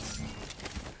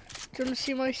 Do you want to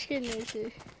see my skin,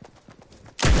 Izzy?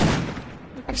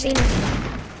 I've seen it.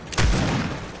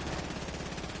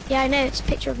 Yeah, I know. It's a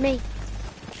picture of me.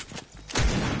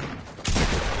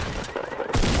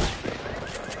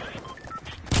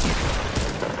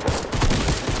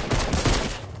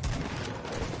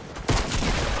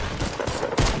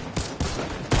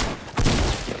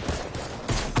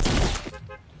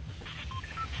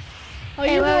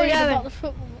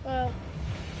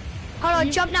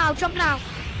 jump now, jump now.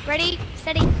 Ready,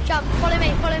 steady, jump. Follow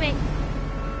me, follow me.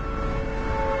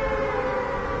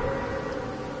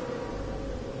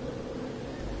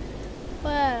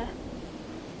 Where?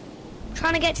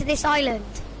 Trying to get to this island.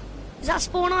 Is that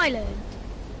Spawn Island?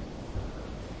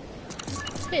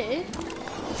 Here?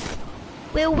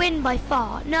 We'll win by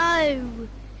far. No!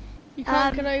 You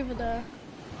can't get over there.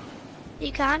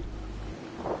 You can.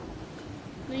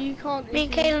 No, you can't. Me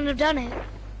and Kaylin have done it.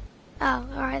 Oh,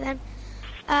 alright then.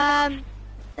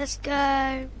 Let's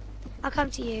go. I'll come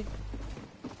to you.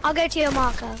 I'll go to your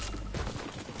marker.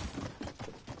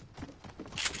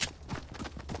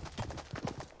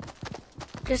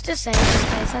 Just to save this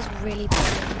place, that's really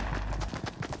bad.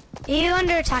 Are you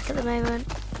under attack at the moment?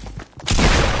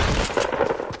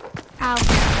 Ow.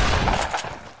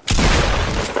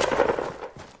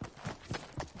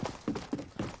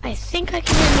 I think I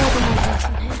can hear more than one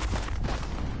person here.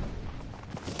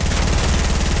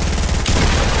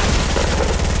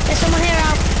 There's someone here,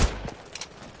 Al.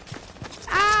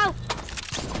 Ow!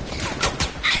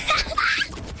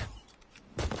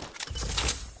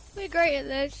 We're great at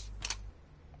this.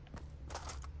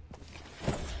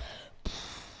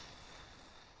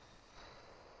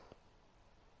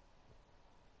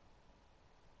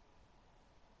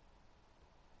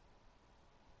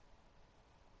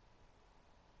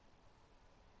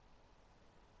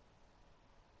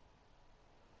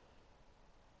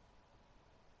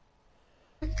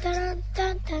 Dun,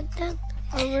 dun, dun, dun.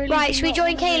 Really Right, should we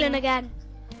join Kaylin again?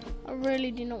 I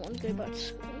really do not want to go back to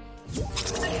school.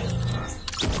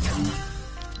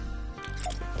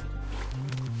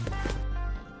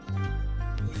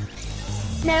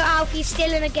 No, Alfie's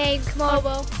still in a game. Come on. Oh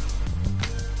well.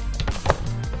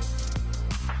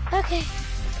 Okay.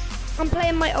 I'm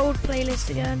playing my old playlist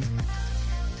again.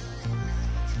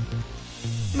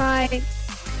 My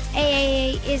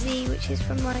AAA Izzy, which is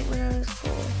from like when I was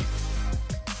 4.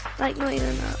 Like not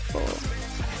even that 4.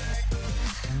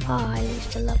 Oh, I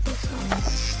used to love this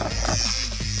song.